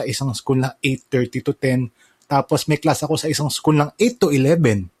class ako sa isang school na 8:30 to 10, tapos may class ako sa isang school ng 8 to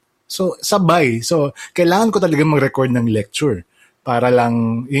 11. So, sabay. So, kailangan ko talaga mag-record ng lecture. para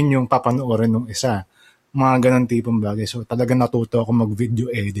lang yun yung papanoorin ng isa. Mga ganun tipong bagay. So talagang natuto ako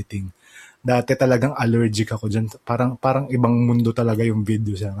mag-video editing. Dati talagang allergic ako dyan. Parang ibang mundo talaga yung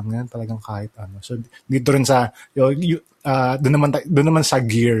video sa akin. Ngayon talagang kahit ano. So dito rin sa, doon naman sa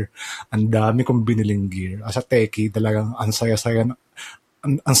gear. Ang dami kong biniling gear. As a techie, talagang ang saya-saya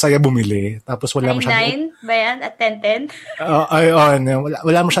ang saya bumili. Tapos wala masyadong... 9 ba yan? At 10-10?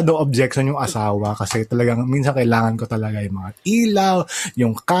 Wala masyadong objection yung asawa kasi talagang minsan kailangan ko talaga yung mga ilaw,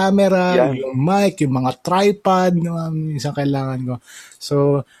 yung camera, yung mic, yung mga tripod, minsan kailangan ko.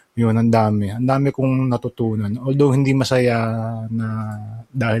 So, yun, ang dami. Ang dami kong natutunan. Although hindi masaya na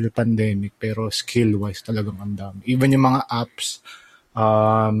dahil pandemic, pero skill-wise talagang ang dami. Even yung mga apps,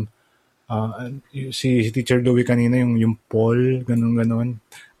 si Teacher Louie kanina, yung poll, ganun.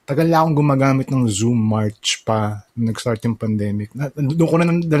 Tagal na akong gumagamit ng Zoom March pa nung nag-start yung pandemic. Doon ko na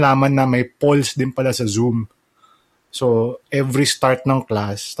nalaman na may polls din pala sa Zoom. So, every start ng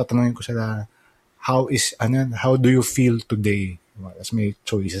class, tatanungin ko sila, how do you feel today? Tapos may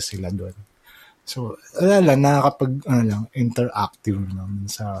choices sila doon. So, nakakapag, interactive naman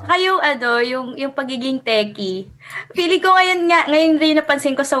sa... yung pagiging techie. Feeling ko ngayon rin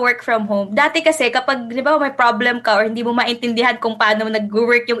napansin ko sa work from home. Dati kasi, kapag, di ba, may problem ka or hindi mo maintindihan kung paano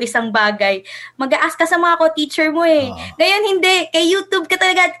nag-work yung isang bagay, mag-a-ask ka sa mga co-teacher mo eh. Ngayon, hindi. Kay YouTube ka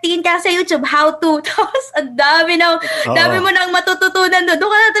talaga, tingin ka sa YouTube, how to. Tapos, ang dami mo nang matututunan doon.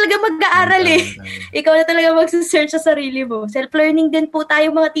 Doon ka na talaga mag-aaral eh. Ikaw na talaga mag-search sa sarili mo. Self-learning din po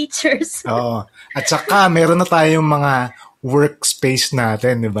tayo mga teachers. Oo. At saka, meron na tayong mga workspace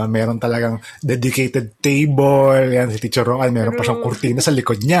natin, di ba? Meron talagang dedicated table. Yan, si Teacher Roan, meron pa siyang kurtina sa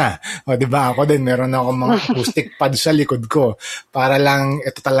likod niya. O, di ba? Ako din, meron akong mga acoustic pad sa likod ko. Para lang,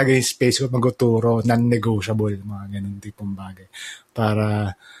 ito talaga yung space ko magtuturo, non-negotiable, mga ganun tipong bagay.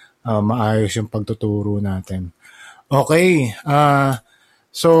 Para maayos yung pagtuturo natin. Okay.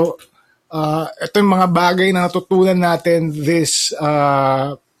 So, ito yung mga bagay na natutunan natin this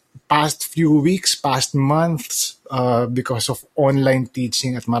past few weeks, past months, because of online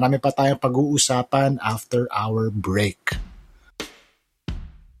teaching, at marami pa tayong pag-uusapan after our break.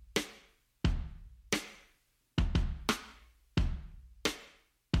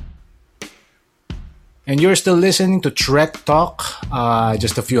 And you're still listening to Trek Talk.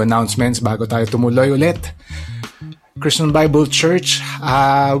 Just a few announcements bago tayo tumuloy ulit. Christian Bible Church,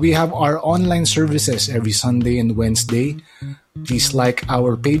 we have our online services every Sunday and Wednesday. Please like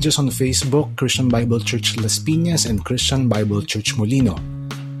our pages on Facebook, Christian Bible Church Las Piñas and Christian Bible Church Molino.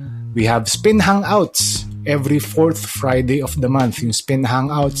 We have Spin Hangouts every 4th Friday of the month. Yung Spin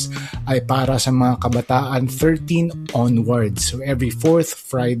Hangouts ay para sa mga kabataan 13 onwards. So every 4th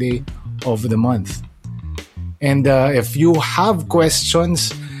Friday of the month. And if you have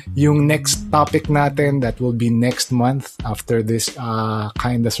questions, yung next topic natin that will be next month after this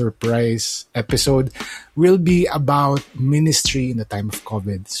kind of surprise episode will be about ministry in the time of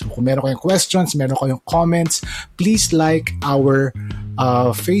COVID. So kung meron kayong questions, meron kayong comments, please like our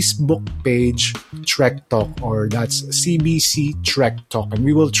Facebook page, Trek Talk, or that's CBC Trek Talk. And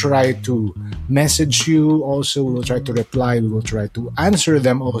we will try to message you also. We will try to reply. We will try to answer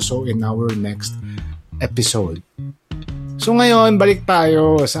them also in our next episode. So ngayon, balik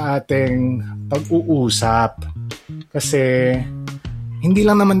tayo sa ating pag-uusap. Kasi hindi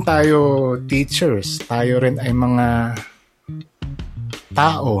lang naman tayo teachers. Tayo rin ay mga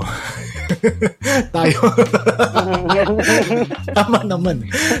tao. Tayo. Tama naman.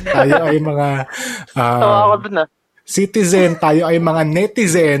 Tayo ay mga citizen. Tayo ay mga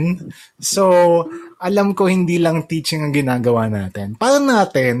netizen. So, alam ko hindi lang teaching ang ginagawa natin. Paano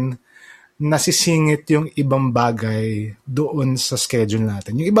natin nasisingit yung ibang bagay doon sa schedule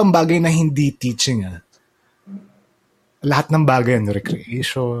natin? Yung ibang bagay na hindi teaching, lahat ng bagay,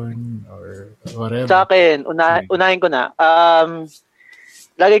 recreation or whatever. Sa akin, unahin ko na.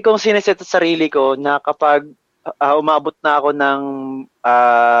 Lagi kong siniset sa sarili ko na kapag umabot na ako ng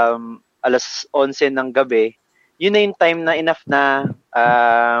alas 11 ng gabi, yun na yung time na enough na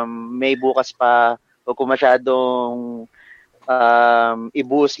may bukas pa o kung masyadong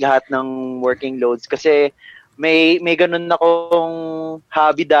ibuhos lahat ng working loads. Kasi may ganun akong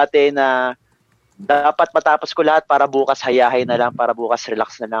hobby dati na dapat matapos ko lahat para bukas hayahay na lang, para bukas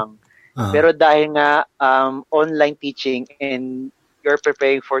relax na lang. Pero dahil nga online teaching and you're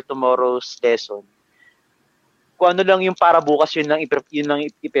preparing for tomorrow's lesson, kung ano lang yung para bukas, yun lang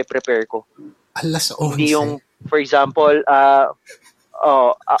ipe-prepare ko. Alas 11. Hindi yung, for example,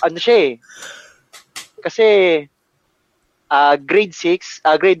 ano siya eh. Kasi grade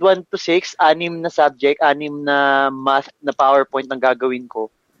 1 to 6, 6 na subject, 6 na math na PowerPoint ang gagawin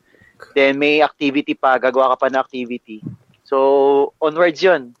ko. Then may activity pa, gagawa ka pa na activity. So, onwards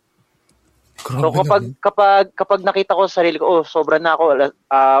yun. So, kapag nakita ko sa sarili ko, sobra na ako,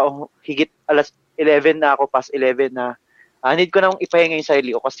 higit alas 11 na ako, past 11 na, need ko nang ipahinga yung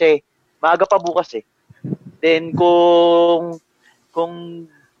sarili ko kasi maaga pa bukas eh. Then, kung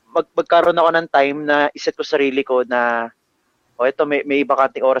magkaroon ako ng time na iset ko sarili ko na, ito, may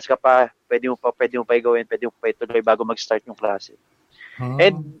bakanting oras ka pa, pwede mo pa i-gawin, pwede mo pa ituloy bago mag-start yung klase.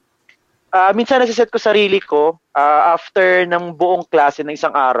 And, minsan nasiset ko sarili ko, after ng buong klase ng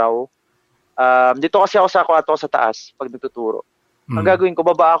isang araw, dito kasi ako sa kwarto sa taas pag nagtuturo. Ang gagawin ko,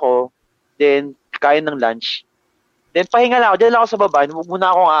 baba ako, then kain ng lunch. Then pahinga lang ako, diyan lang ako sa baba, muna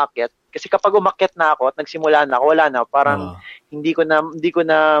akong aakyat. Kasi kapag umakyat na ako at nagsimula na ako, wala na, parang hindi ko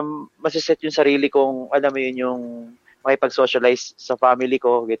na masiset yung sarili kong, alam mo yun, yung makipag-socialize sa family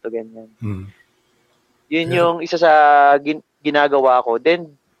ko, ganyan. Yun yung isa sa ginagawa ko.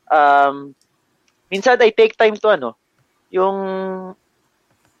 Then, minsan I take time to yung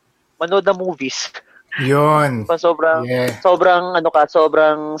manood ng movies. Yun. Sobrang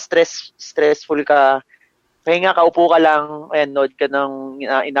stressful ka. Pahinga ka, upo ka lang, ayan, nood ka ng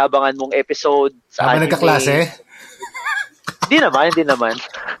inabangan mong episode sa anime. Nagkaklase? Hindi naman.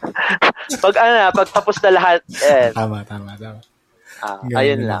 Pag tapos na lahat, Tama.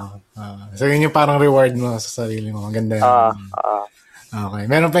 Ayun lang. So yun yung parang reward mo sa sarili mo. Maganda yun. Okay.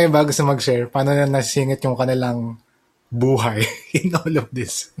 Meron pa yung bago sa mag-share. Paano na nasingit yung kanilang buhay in all of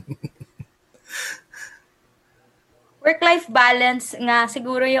this? Work-life balance nga,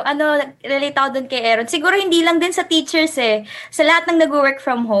 siguro yung relate ako dun kay Aaron. Siguro hindi lang din sa teachers sa lahat ng nag-work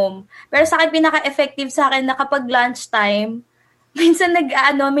from home. Pero sa akin, pinaka-effective sa akin na kapag lunchtime, minsan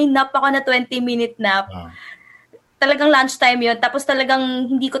may nap ako na 20-minute nap. Talagang lunchtime yun. Tapos talagang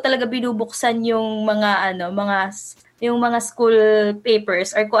hindi ko talaga binubuksan yung mga school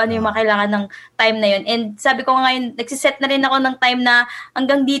papers or kung ano yung mga kailangan ng time na yun. And sabi ko ngayon, nagsiset na rin ako ng time na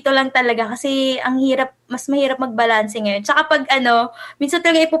hanggang dito lang talaga kasi mas mahirap magbalanse ngayon. Tsaka pag minsan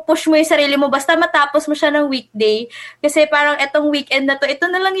talaga ipupush mo yung sarili mo basta matapos mo siya ng weekday. Kasi parang etong weekend na to, ito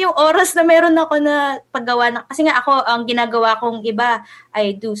na lang yung oras na meron ako na paggawa na. Kasi nga ako, ang ginagawa kong iba,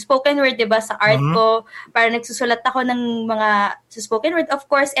 I do spoken word, diba, sa art ko. Parang nagsusulat ako ng mga spoken word, of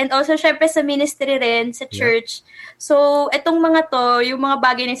course. And also, syempre, sa ministry rin, sa church. So, etong mga to, yung mga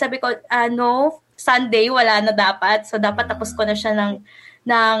bagay na sabi ko, Sunday, wala na dapat. So, dapat tapos ko na siya ng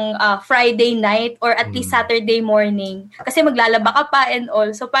Friday night or at least Saturday morning. Kasi maglalaba ka pa and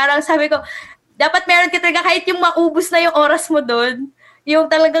all. So, parang sabi ko, dapat meron ka talaga kahit yung maubos na yung oras mo doon. Yung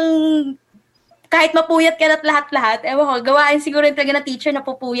talagang kahit mapuyat ka na't lahat-lahat, gawain siguro yung talaga na teacher na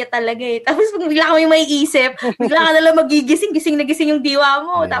pupuyat talaga eh. Tapos bigla ka may maiisip, bigla ka nalang magigising, gising na gising yung diwa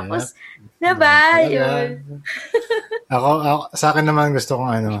mo. Yeah. Tapos, diba? Yun. Ako, sa akin naman gusto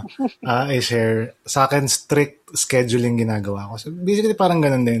kong i-share. Sa akin, strict scheduling ginagawa ko. So, basically, parang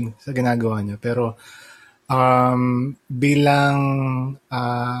ganun din sa ginagawa niyo. Pero, bilang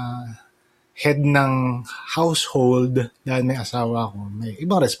head ng household, dahil may asawa ko, may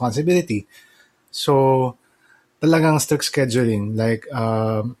ibang responsibility. So, talagang strict scheduling. Like,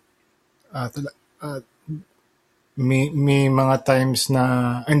 may mga times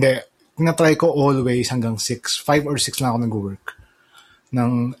na, hindi, tinatry ko always hanggang 6, 5 or 6 lang ako nag-work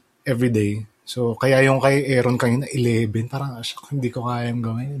ng everyday. So, kaya yung kay Aaron kanina, 11, parang hindi ko kayang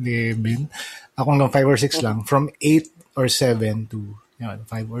gawin, 11. Ako hanggang 5 or 6 lang. From 8 or 7 to 5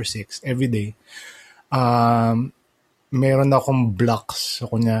 or 6 everyday. Meron akong blocks.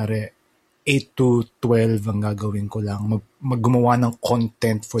 So, kunyari, 8 to 12 ang gagawin ko lang. Maggumawa ng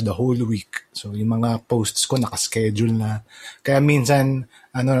content for the whole week. So, yung mga posts ko nakaschedule na. Kaya minsan,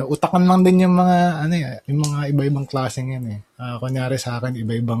 utakan lang din yung mga, yung mga iba-ibang klaseng yan eh. Kunyari sa akin,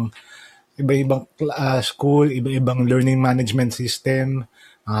 iba-ibang school, iba-ibang learning management system.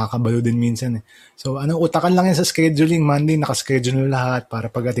 Nakakabalo din minsan eh. So, utakan lang yan sa scheduling. Monday, nakaschedule na lahat para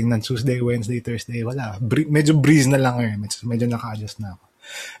pagdating ng Tuesday, Wednesday, Thursday, wala. Medyo breeze na lang eh. Medyo naka-adjust na ako.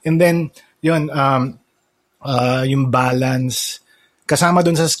 And then, yun, yung balance. Kasama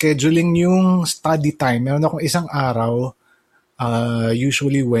dun sa scheduling yung study time. Meron akong isang araw,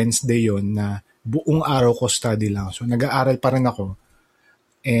 usually Wednesday yun, na buong araw ko study lang. So, nag-aaral pa rin ako.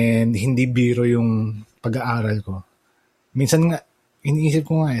 And hindi biro yung pag-aaral ko. Minsan nga, iniisip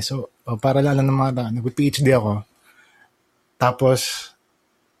ko nga eh. So, para lalo ng mga tao, nag-PhD ako. Tapos,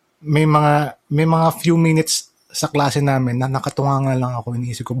 may mga few minutes sa klase namin na nakatunga nga lang ako,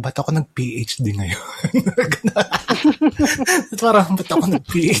 iniisip ko, ba't ako nag-PhD ngayon? Parang, ba't ako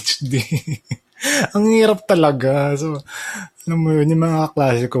nag-PhD? Ang hirap talaga. So, alam mo yun, yung mga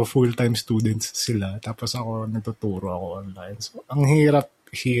klase ko, full-time students sila. Tapos ako, nagtuturo ako online. So, ang hirap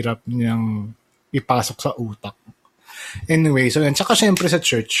niyang ipasok sa utak. Anyway, so yun. Tsaka syempre sa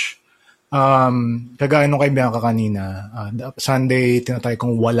church, kagaya nung kaibigan ka kanina, Sunday, tinatay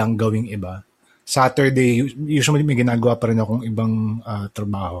kong walang gawing iba. Saturday, usually may ginagawa pa rin akong ibang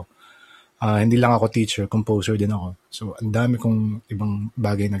trabaho. Hindi lang ako teacher, composer din ako. So, ang dami kong ibang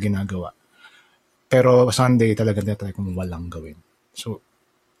bagay na ginagawa. Pero Sunday talaga tinatry kong walang gawin. So,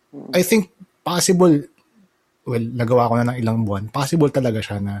 I think possible, well, nagawa ko na ng ilang buwan, possible talaga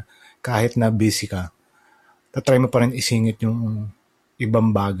siya na kahit na busy ka, tatry mo pa rin isingit yung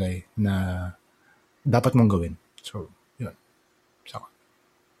ibang bagay na dapat mong gawin. So, yun. Saka.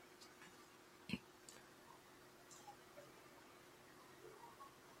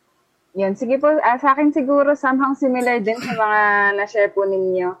 Yun, sige po, sa akin siguro somehow similar din sa mga na-share po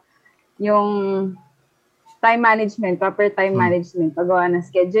ninyo. Yung time management, proper time management, paggawa ng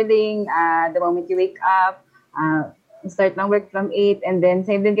scheduling, the moment you wake up, start ng work from 8, and then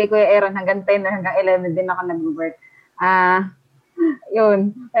same din kay Kuya Aaron, hanggang 10 or hanggang 11 din ako nag-work.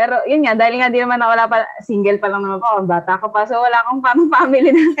 Yun. Pero yun nga, dahil nga di naman wala pa, single pa lang naman po, bata ko pa, so wala akong parang family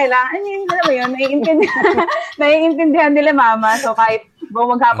na kailangan. Alam mo yun, naiintindihan nila mama, so kahit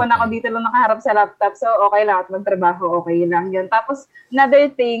buong maghapon ako dito lang nakaharap sa laptop, so okay lang at magtrabaho, okay lang yun. Tapos,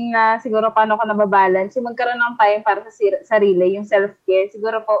 another thing na siguro paano ko nababalance, yung magkaroon ng time para sa sarili, yung self-care.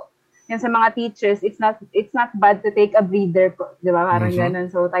 Siguro po, yan sa mga teachers, it's not bad to take a breather po, di ba? Parang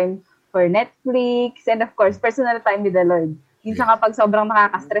ganun. So, time for Netflix, and of course, personal time with the Lord. Minsan kapag sobrang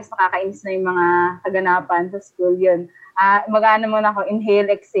nakaka-stress, nakakainis na yung mga kaganapan sa school, yun. Mag-ano muna ako,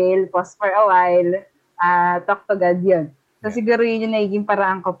 inhale, exhale, pause for a while, talk to God, yun. So, siguro yun yung nagiging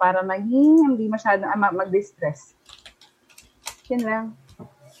paraan ko para hindi masyadong mag-distress. Yun lang.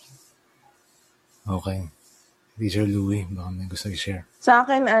 Okay. Teacher Louie, baka may gusto i-share. Sa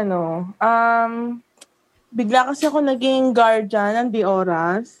akin, bigla kasi ako naging guardian ng di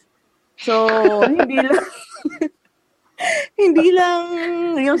oras. So, hindi lang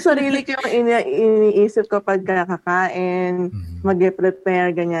yung sarili ko yung iniisip ko pag kakain,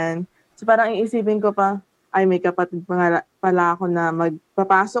 mag-prepare, ganyan. So, parang iisipin ko pa, ay may kapatid pala ako na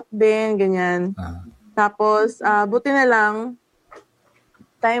magpapasok din, ganyan. Tapos, buti na lang,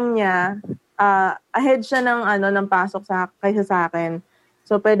 time niya, ahead siya ng pasok kaysa sa akin.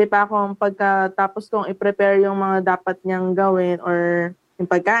 So, pwede pa akong pagkatapos kong i-prepare yung mga dapat niyang gawin or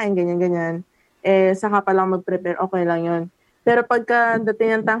yung pagkain, ganyan-ganyan, saka pa lang mag-prepare, okay lang yun. Pero pagka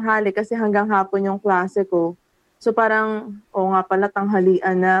dating ng tanghali, kasi hanggang hapon yung klase ko, so parang, nga pala,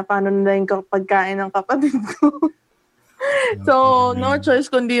 tanghalian na, paano na yung pagkain ng kapatid ko? So, no choice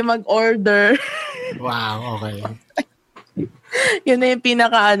kundi mag-order. Wow, okay. Yun na yung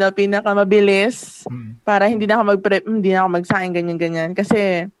pinaka mabilis para hindi na ako magsaing ganyan-ganyan.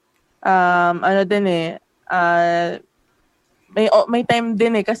 Kasi, may time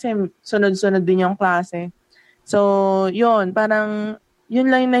din kasi sunod-sunod din yung klase. So, yun, parang,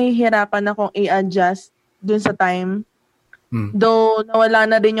 yun lang yung nahihirapan akong i-adjust dun sa time. Though, nawala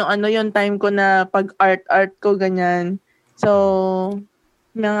na rin yung time ko na pag-art ko, ganyan. So,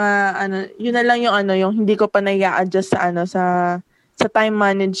 yun na lang yung hindi ko pa na-i-adjust sa time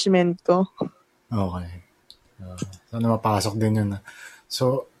management ko. Okay. Sana mapasok din yun.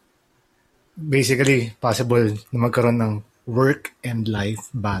 So, basically, possible na magkaroon ng work and life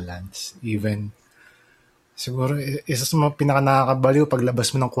balance. Even, siguro, isa sa mga pinaka-nakakabaliw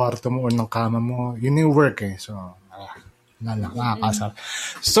paglabas mo ng kwarto mo o ng kama mo, yun yung work So, nakakasap.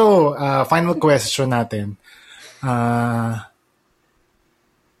 So, final question natin.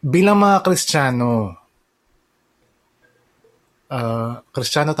 Bilang mga Kristiyano,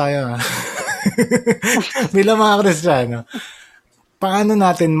 Kristiyano tayo bilang mga Kristiyano, paano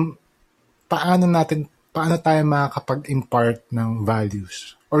tayo makakapag-impart ng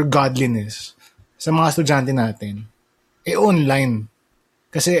values or godliness sa mga estudyante natin? Online.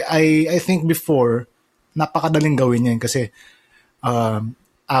 Kasi I think before, napakadaling gawin yan kasi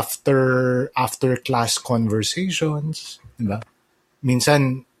after class conversations, diba?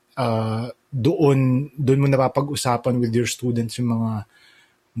 Minsan doon mo napapag-usapan with your students yung mga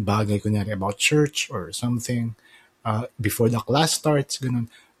bagay kunyari about church or something before the class starts,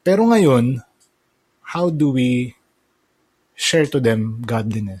 ganun. Pero ngayon, how do we share to them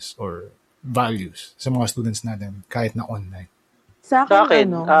godliness or values sa mga students natin kahit na online? Sa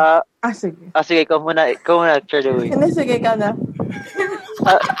akin, sige. Sige, ikaw muna, Teacher Louie. Sige, ikaw na.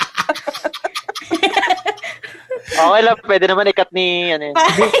 Okay lang, pwede naman ikat ni,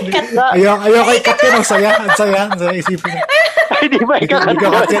 Ayoko ikat yun, ang saya, isipin. Ay, di ba ikakat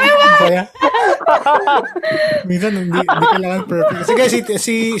yun? Ang saya. Minsan, hindi kailangan perfect.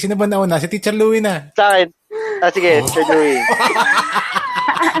 Sige, sino ba nauna? Si Teacher Louie na. Sa akin. Sige, Teacher Louie.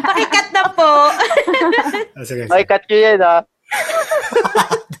 Pakikat na po. Sige. Ay, cut nyo yan, ha?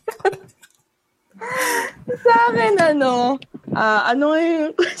 Sa akin, ano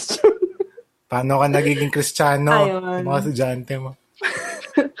yung question? Paano ka nagiging Kristiyano? Ayun. Mga estudyante mo.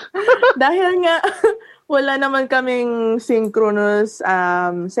 Dahil nga, wala naman kaming synchronous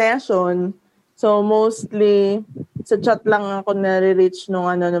session. So, mostly, sa chat lang ako nare-reach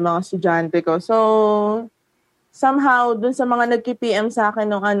ng mga estudyante ko. So, somehow, dun sa mga nagki-PM sa akin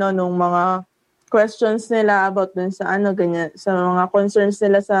nung mga questions nila about dun sa ganyan, sa mga concerns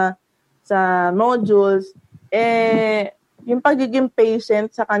nila sa modules, yung pagiging patient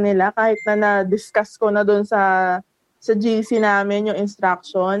sa kanila, kahit na na-discuss ko na dun sa GC namin, yung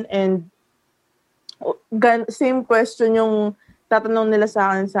instruction, and same question yung tatanong nila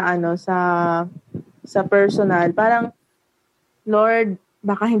sa akin sa personal. Parang, Lord,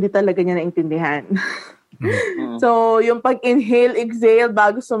 baka hindi talaga niya naintindihan. So, yung pag-inhale, exhale,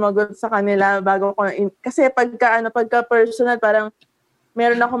 bago sumagot sa kanila, kasi pagka personal, parang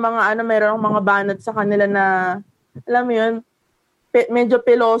meron ako mga banat sa kanila na, alam mo yun, medyo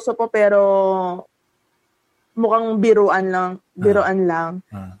pilosopo pero mukhang biruan lang.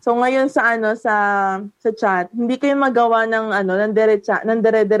 So ngayon sa chat, hindi ko yung magawa ng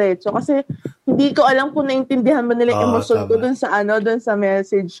dire-diretso kasi hindi ko alam kung naintindihan ba nila yung emosyon ko dun sa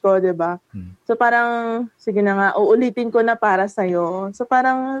message ko, 'di ba? So parang sige na nga, uulitin ko na para sa So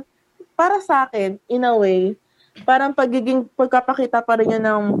parang para sa akin, in a way, parang pagkapakita pa rin yun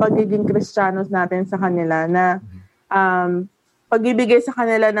ng pagiging Kristiyanos natin sa kanila na pagbibigay sa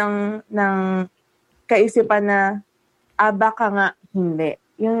kanila ng kaisipan na baka nga hindi.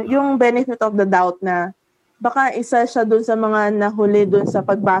 Yung benefit of the doubt na baka isa siya dun sa mga nahuli dun sa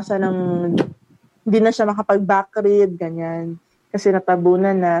pagbasa ng hindi na siya makapag-back read, ganyan. Kasi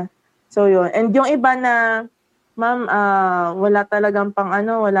natabunan na. So yun. And yung iba na, ma'am, wala talagang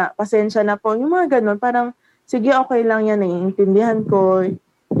wala, pasensya na po. Yung mga ganun, parang, sige, okay lang yan, naiintindihan ko.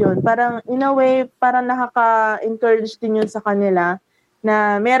 Yun, parang, in a way, parang nakaka-encourage din yun sa kanila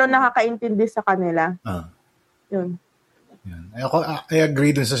na meron nakakaintindi sa kanila. Yun. I agree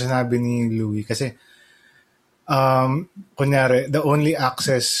dun sa sinabi ni Louie kasi kunyari, the only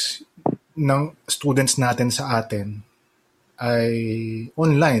access ng students natin sa atin ay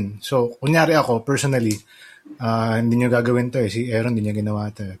online. So, kunyari ako, personally, hindi nyo gagawin to si Aaron hindi niya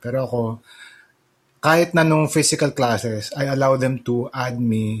ginawa to Pero ako, kahit na nung physical classes, I allow them to add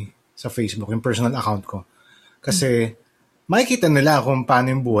me sa Facebook, yung personal account ko. Kasi, makikita nila kung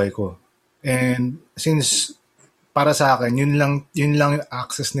paano yung buhay ko. And since para sa akin, yun lang yung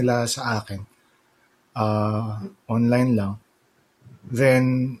access nila sa akin. Online lang.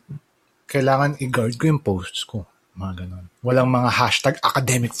 Then, kailangan i-guard ko yung posts ko. Mga ganon. Walang mga hashtag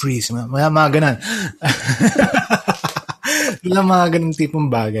academic freeze. Mga ganon. Walang mga ganun tipong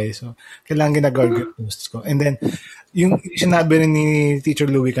bagay. So, kailangan gina-guard ko yung posts ko. And then, yung sinabi rin ni Teacher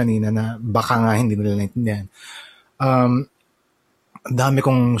Louie kanina na baka nga hindi nila naintindihan. Dami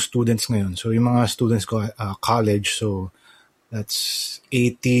kong students ngayon. So, yung mga students ko, college, so, that's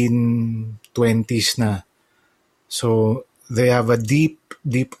 18, 20s na. So, they have a deep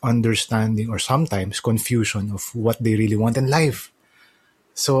understanding or sometimes confusion of what they really want in life.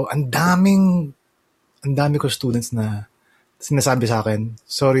 So, ang dami ko students na sinasabi sa akin,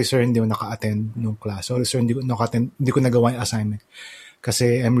 sorry sir, hindi ko naka-attend nung class. Sorry sir, hindi ko nagawa yung assignment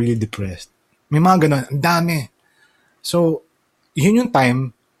kasi I'm really depressed. May mga ganun, ang dami. So, yun yung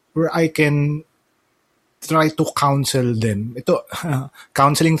time where I can try to counsel them. Ito,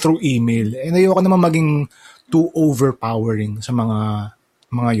 counseling through email. And ayoko naman maging too overpowering sa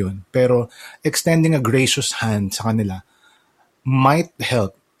mga yun. Pero extending a gracious hand sa kanila might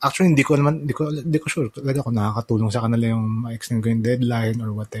help. Actually, hindi ko sure talaga kung nakakatulong sa kanila yung ma-extend ko yung deadline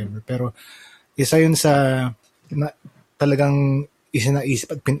or whatever. Pero isa yun sa talagang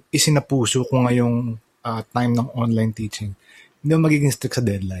isinaisip at isinapuso ko ngayong time ng online teaching. Hindi ako magiging strict sa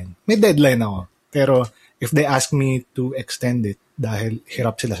deadline. May deadline ako. Pero if they ask me to extend it dahil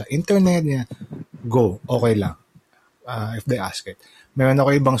hirap sila sa internet niya, go. Okay lang. If they ask it. Meron ako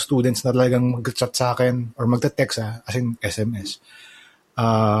ibang students na talagang mag-chat sa akin or magte-text as in SMS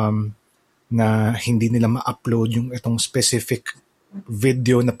na hindi nila ma-upload yung itong specific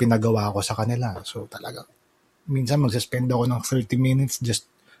video na pinagawa ko sa kanila. So talaga, minsan mag-spend ako ng 30 minutes just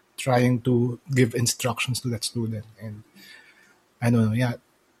trying to give instructions to that student. And I don't know, yeah.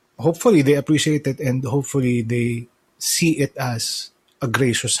 Hopefully they appreciate it and hopefully they see it as a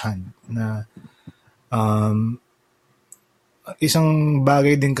gracious hand na isang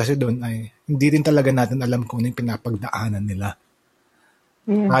bagay din kasi doon ay hindi din talaga natin alam kung ano yung pinapagdaanan nila.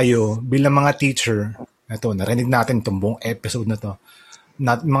 Yes. Tayo, bilang mga teacher, ito, narinig natin itong buong episode na to,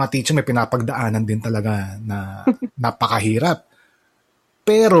 mga teacher may pinapagdaanan din talaga na napakahirap.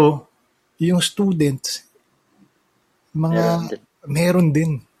 Pero, yung students, meron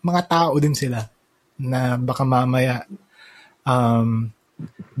din. Mga tao din sila na baka mamaya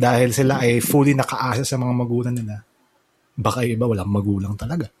dahil sila ay fully nakaasa sa mga magulang nila, baka iba walang magulang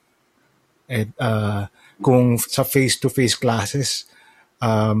talaga. At kung sa face-to-face classes,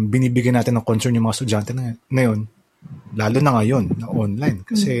 binibigyan natin ng concern yung mga estudyante na yun, lalo na ngayon, na online.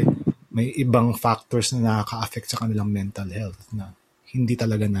 Kasi may ibang factors na nakaka-affect sa kanilang mental health na hindi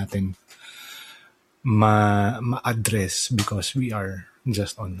talaga natin ma-address because we are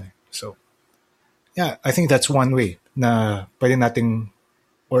just online. So, yeah, I think that's one way na pwede nating,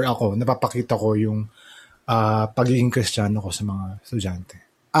 or ako, napapakita ko yung pagiging Kristiyano ko sa mga estudyante.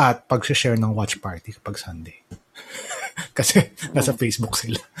 At pag-share ng watch party kapag Sunday. Kasi nasa Facebook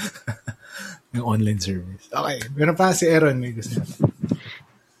sila. Yung online service. Okay, meron pa si Aaron, may gusto na.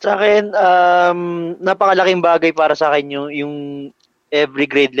 Sa akin, napakalaking bagay para sa akin yung every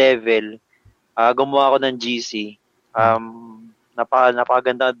grade level. Gumawa ako ng GC.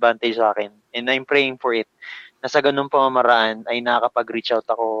 Napakagandang advantage sa akin. And I'm praying for it. Na sa ganung pamamaraan ay nakakapag-reach out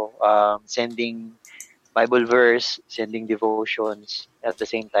ako, sending Bible verse, sending devotions at the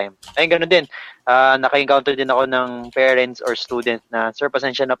same time. Ayun, ganun din. Naka-encounter din ako ng parents or student na, sir,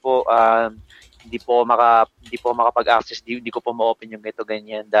 pasensya na po, hindi po makapag-access, hindi ko po ma-open yung ito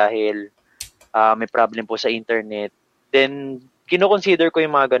ganyan dahil may problem po sa internet. Then, kino-consider ko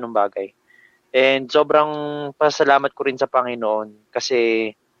yung mga ganung bagay. And sobrang pasalamat ko rin sa Panginoon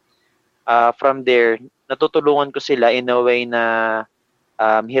kasi from there, natutulungan ko sila in a way na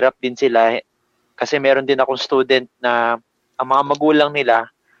hirap din sila. Kasi meron din akong student na ang mga magulang nila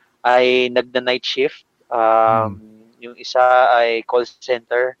ay nagda-night shift. Yung isa ay call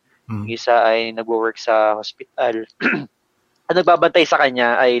center, yung isa ay nagwo-work sa hospital. Ang nagbabantay sa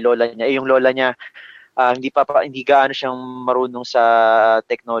kanya ay lola niya. Yung lola niya hindi gaano siyang marunong sa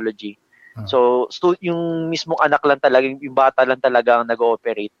technology. So yung mismong anak lang talaga, yung bata lang talaga ang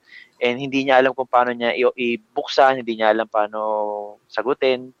nag-ooperate. And hindi niya alam kung paano niya ibuksan, hindi niya alam paano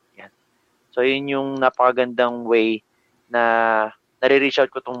sagutin. So, yun yung napakagandang way na nare-reach out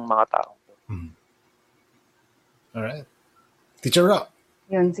ko tong mga tao. Alright. Teacher Rock.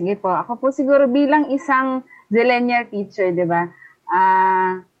 Yun, sige po. Ako po siguro bilang isang zillennial teacher, di ba?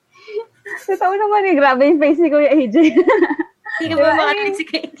 Totoo naman grabe yung face ni Kuya AJ. Hindi ka ba makatinig si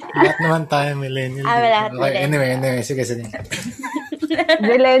Kuya AJ? Lahat naman tayo millennial. Lahat okay, anyway, sige.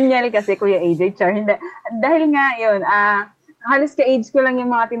 Zillennial kasi Kuya AJ, char. Dahil nga yun, halos ka-age ko lang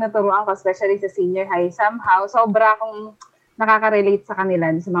yung mga tinuturuan ko, especially sa senior high. Somehow, sobra akong nakaka-relate sa kanila,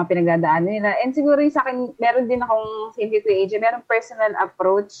 sa mga pinagdadaanan nila. And siguro yung sa akin, meron din akong, same kay Kuya AJ, merong personal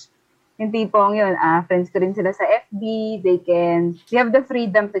approach. Yung tipong yun, friends ko rin sila sa FB, they have the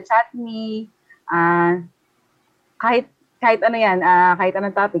freedom to chat me, kahit ano yan, kahit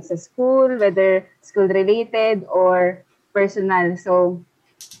anong topic sa school, whether school-related or personal. So,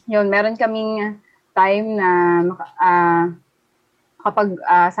 yun, meron kaming time na kapag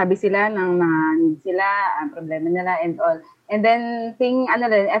sabi sila ng mga needs sila, problema nila and all. And then,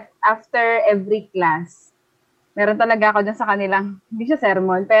 after every class, meron talaga ako dyan sa kanilang, hindi siya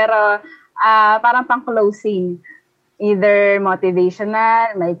sermon, pero parang pang-closing. Either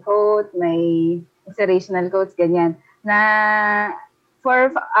motivational, may quote, may inspirational quotes, ganyan. Na for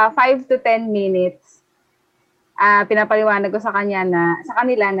 5 to 10 minutes, pinapaliwanag ko sa kanila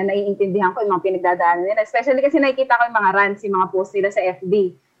na naiintindihan ko yung mga pinagdadaanan nila. Especially kasi nakikita ko yung mga rants, yung mga post nila sa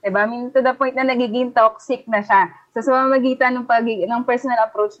FB. Diba? I mean, to the point na nagiging toxic na siya. So, sa mamagitan ng personal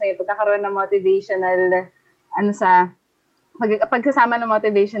approach na yun, pagkakaroon ng motivational, pagsasama ng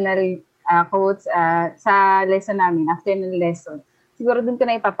motivational quotes sa lesson namin, after ng lesson, siguro dun ko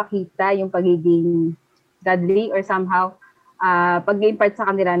na ipapakita yung pagiging godly or somehow pag-impart sa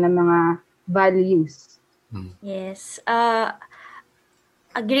kanila ng mga values. Yes.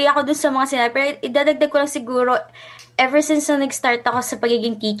 Agree ako dun sa mga sinabi. Pero idadagdag ko lang siguro, ever since na nag-start ako sa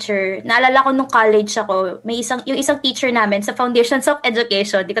pagiging teacher, naalala ko nung college ako, yung isang teacher namin sa Foundations of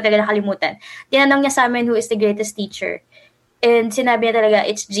Education, di ko talaga nakalimutan. Tinanong niya sa amin who is the greatest teacher. And sinabi niya talaga,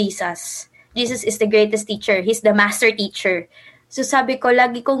 it's Jesus. Jesus is the greatest teacher. He's the master teacher. So sabi ko,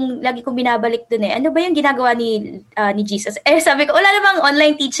 lagi kong binabalik dun ano ba yung ginagawa ni Jesus? Sabi ko, wala namang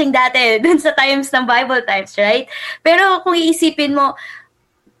online teaching dati dun sa times ng Bible times, right? Pero kung iisipin mo,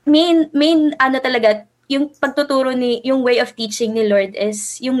 main talaga, yung pagtuturo yung way of teaching ni Lord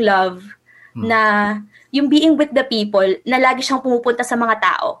is yung love, na yung being with the people, na lagi siyang pumupunta sa mga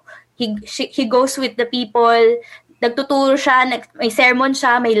tao. He goes with the people, nagtuturo siya, may sermon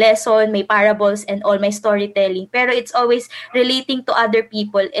siya, may lesson, may parables, and all, may storytelling. Pero it's always relating to other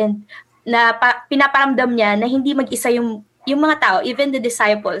people and na pinaparamdam niya na hindi mag-isa yung mga tao, even the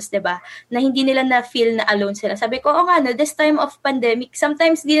disciples, 'di ba? Na hindi nila na feel na alone sila. Sabi ko, nga no, this time of pandemic,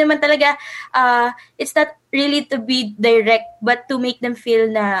 sometimes di naman talaga it's not really to be direct but to make them feel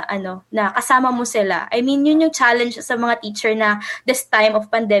na na kasama mo sila. I mean, yun yung challenge sa mga teacher na this time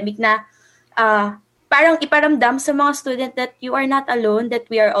of pandemic na parang iparamdam sa mga student that you are not alone, that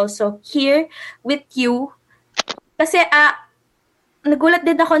we are also here with you. Kasi nagulat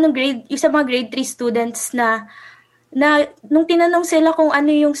din ako yung sa mga grade 3 students na nung tinanong sila kung ano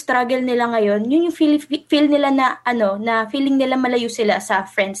yung struggle nila ngayon, yun yung feel nila na na feeling nila malayo sila sa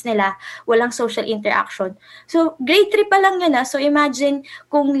friends nila, walang social interaction. So grade 3 pa lang yun So imagine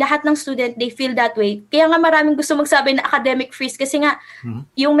kung lahat ng student they feel that way. Kaya nga maraming gusto magsabi na academic freeze kasi nga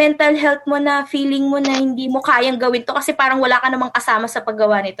yung mental health mo na feeling mo na hindi mo kayang gawin to kasi parang wala ka namang kasama sa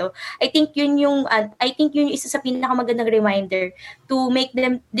paggawa nito. I think yun yung isa sa pinakamagandang reminder to make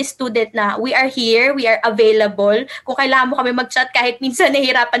them this student na we are here, we are available. Kung kailangan mo kami mag-chat, kahit minsan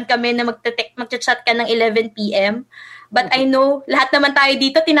nahihirapan kami na mag-chat ka ng 11 p.m. But I know, lahat naman tayo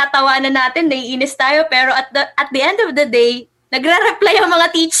dito, tinatawanan natin, naiinis tayo, pero at the end of the day, nagre-reply ang mga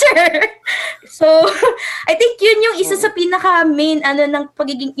teacher. So, I think yun yung isa sa pinaka-main ng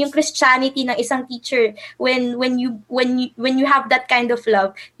pagiging yung Christianity ng isang teacher. When you have that kind of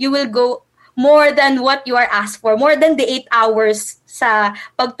love, you will go more than what you are asked for, more than the 8 hours sa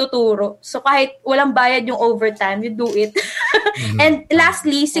pagtuturo. So kahit walang bayad yung overtime, you do it. And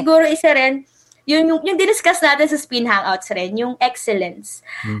lastly, siguro isa rin, yung diniscuss natin sa Spin Hangouts rin, yung excellence.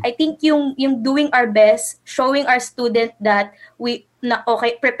 I think yung doing our best, showing our student that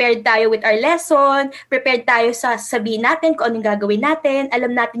prepared tayo with our lesson, prepared tayo sa sabihin natin kung anong gagawin natin,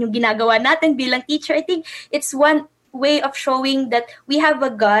 alam natin yung ginagawa natin bilang teacher. I think it's one way of showing that we have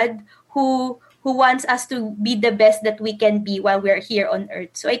a God who wants us to be the best that we can be while we're here on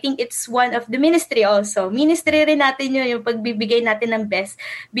earth. So I think it's one of the ministry also. Ministry rin natin yun, yung pagbibigay natin ng best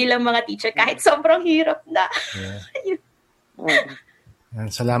bilang mga teacher kahit sobrang hirap na.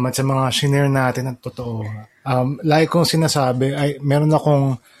 Salamat sa mga shinare natin at totoo. Like kong sinasabi, meron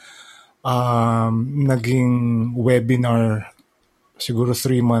akong naging webinar siguro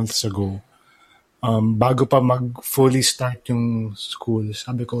 3 months ago. Bago pa fully start yung school,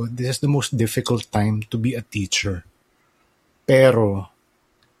 sabi ko, this is the most difficult time to be a teacher. Pero,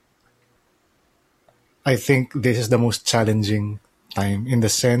 I think this is the most challenging time in the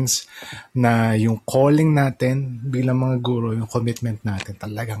sense na yung calling natin bilang mga guro, yung commitment natin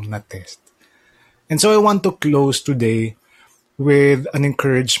talagang na-test. And so I want to close today with an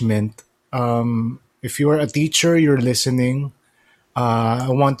encouragement. If you are a teacher, you're listening, I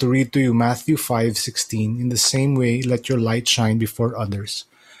want to read to you Matthew 5:16. In the same way, let your light shine before others,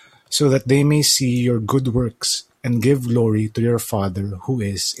 so that they may see your good works and give glory to your Father who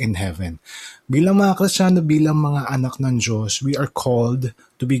is in heaven. Bilang mga Kristiyano, bilang mga anak ng Diyos, we are called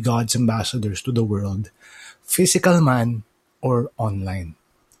to be God's ambassadors to the world, physical man or online.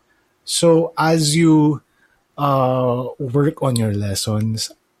 So as you work on your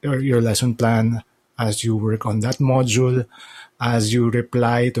lessons, or your lesson plan, as you work on that module, as you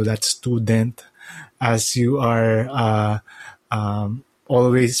reply to that student, as you are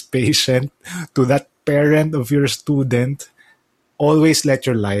always patient to that parent of your student, always let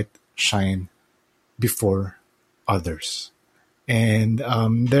your light shine before others. And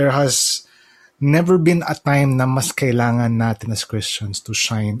there has never been a time na mas kailangan natin as Christians to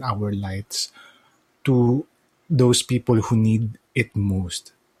shine our lights to those people who need it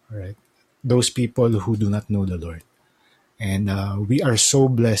most, right? Those people who do not know the Lord. And we are so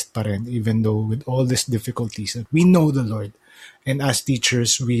blessed pa rin, even though with all these difficulties, that we know the Lord. And as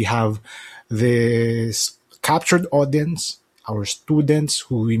teachers, we have this captured audience, our students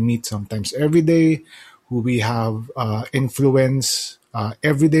who we meet sometimes every day, who we have influence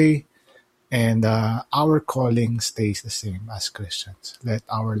every day. And our calling stays the same as Christians. Let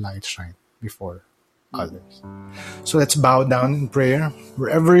our light shine before others. So let's bow down in prayer.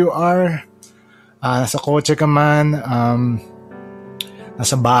 Wherever you are, nasa kotse ka man,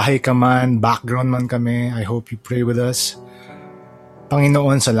 nasa bahay ka man, background man kami, I hope you pray with us.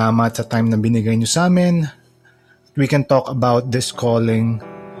 Panginoon, salamat sa time na binigay niyo sa amin. We can talk about this calling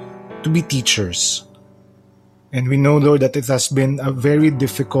to be teachers. And we know, Lord, that it has been a very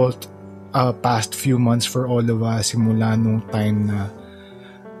difficult past few months for all of us, simula nung time na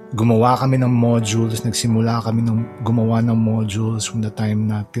gumawa kami ng modules, nagsimula kami gumawa ng modules from the time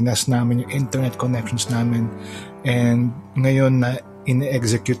na tinas namin yung internet connections namin, and ngayon na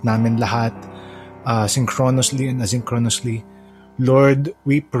in-execute namin lahat, synchronously and asynchronously. Lord,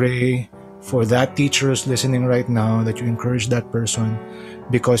 we pray for that teacher who's listening right now, that you encourage that person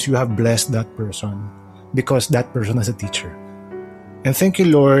because you have blessed that person, because that person is a teacher. And thank you,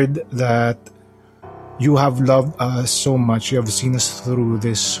 Lord, that you have loved us so much. You have seen us through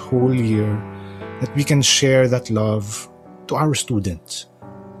this whole year, that we can share that love to our students.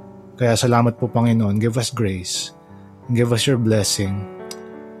 Kaya salamat po, Panginoon. Give us grace. Give us your blessing.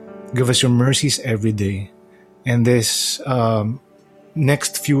 Give us your mercies every day. And this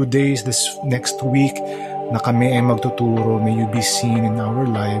next few days, this next week na kami ay magtuturo, may you be seen in our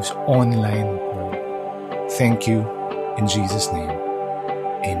lives online. Thank you. In Jesus' name.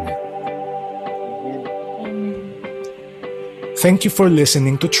 Amen. Thank you for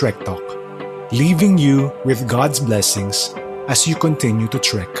listening to Trek Talk, leaving you with God's blessings as you continue to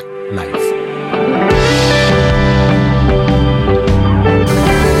trek life.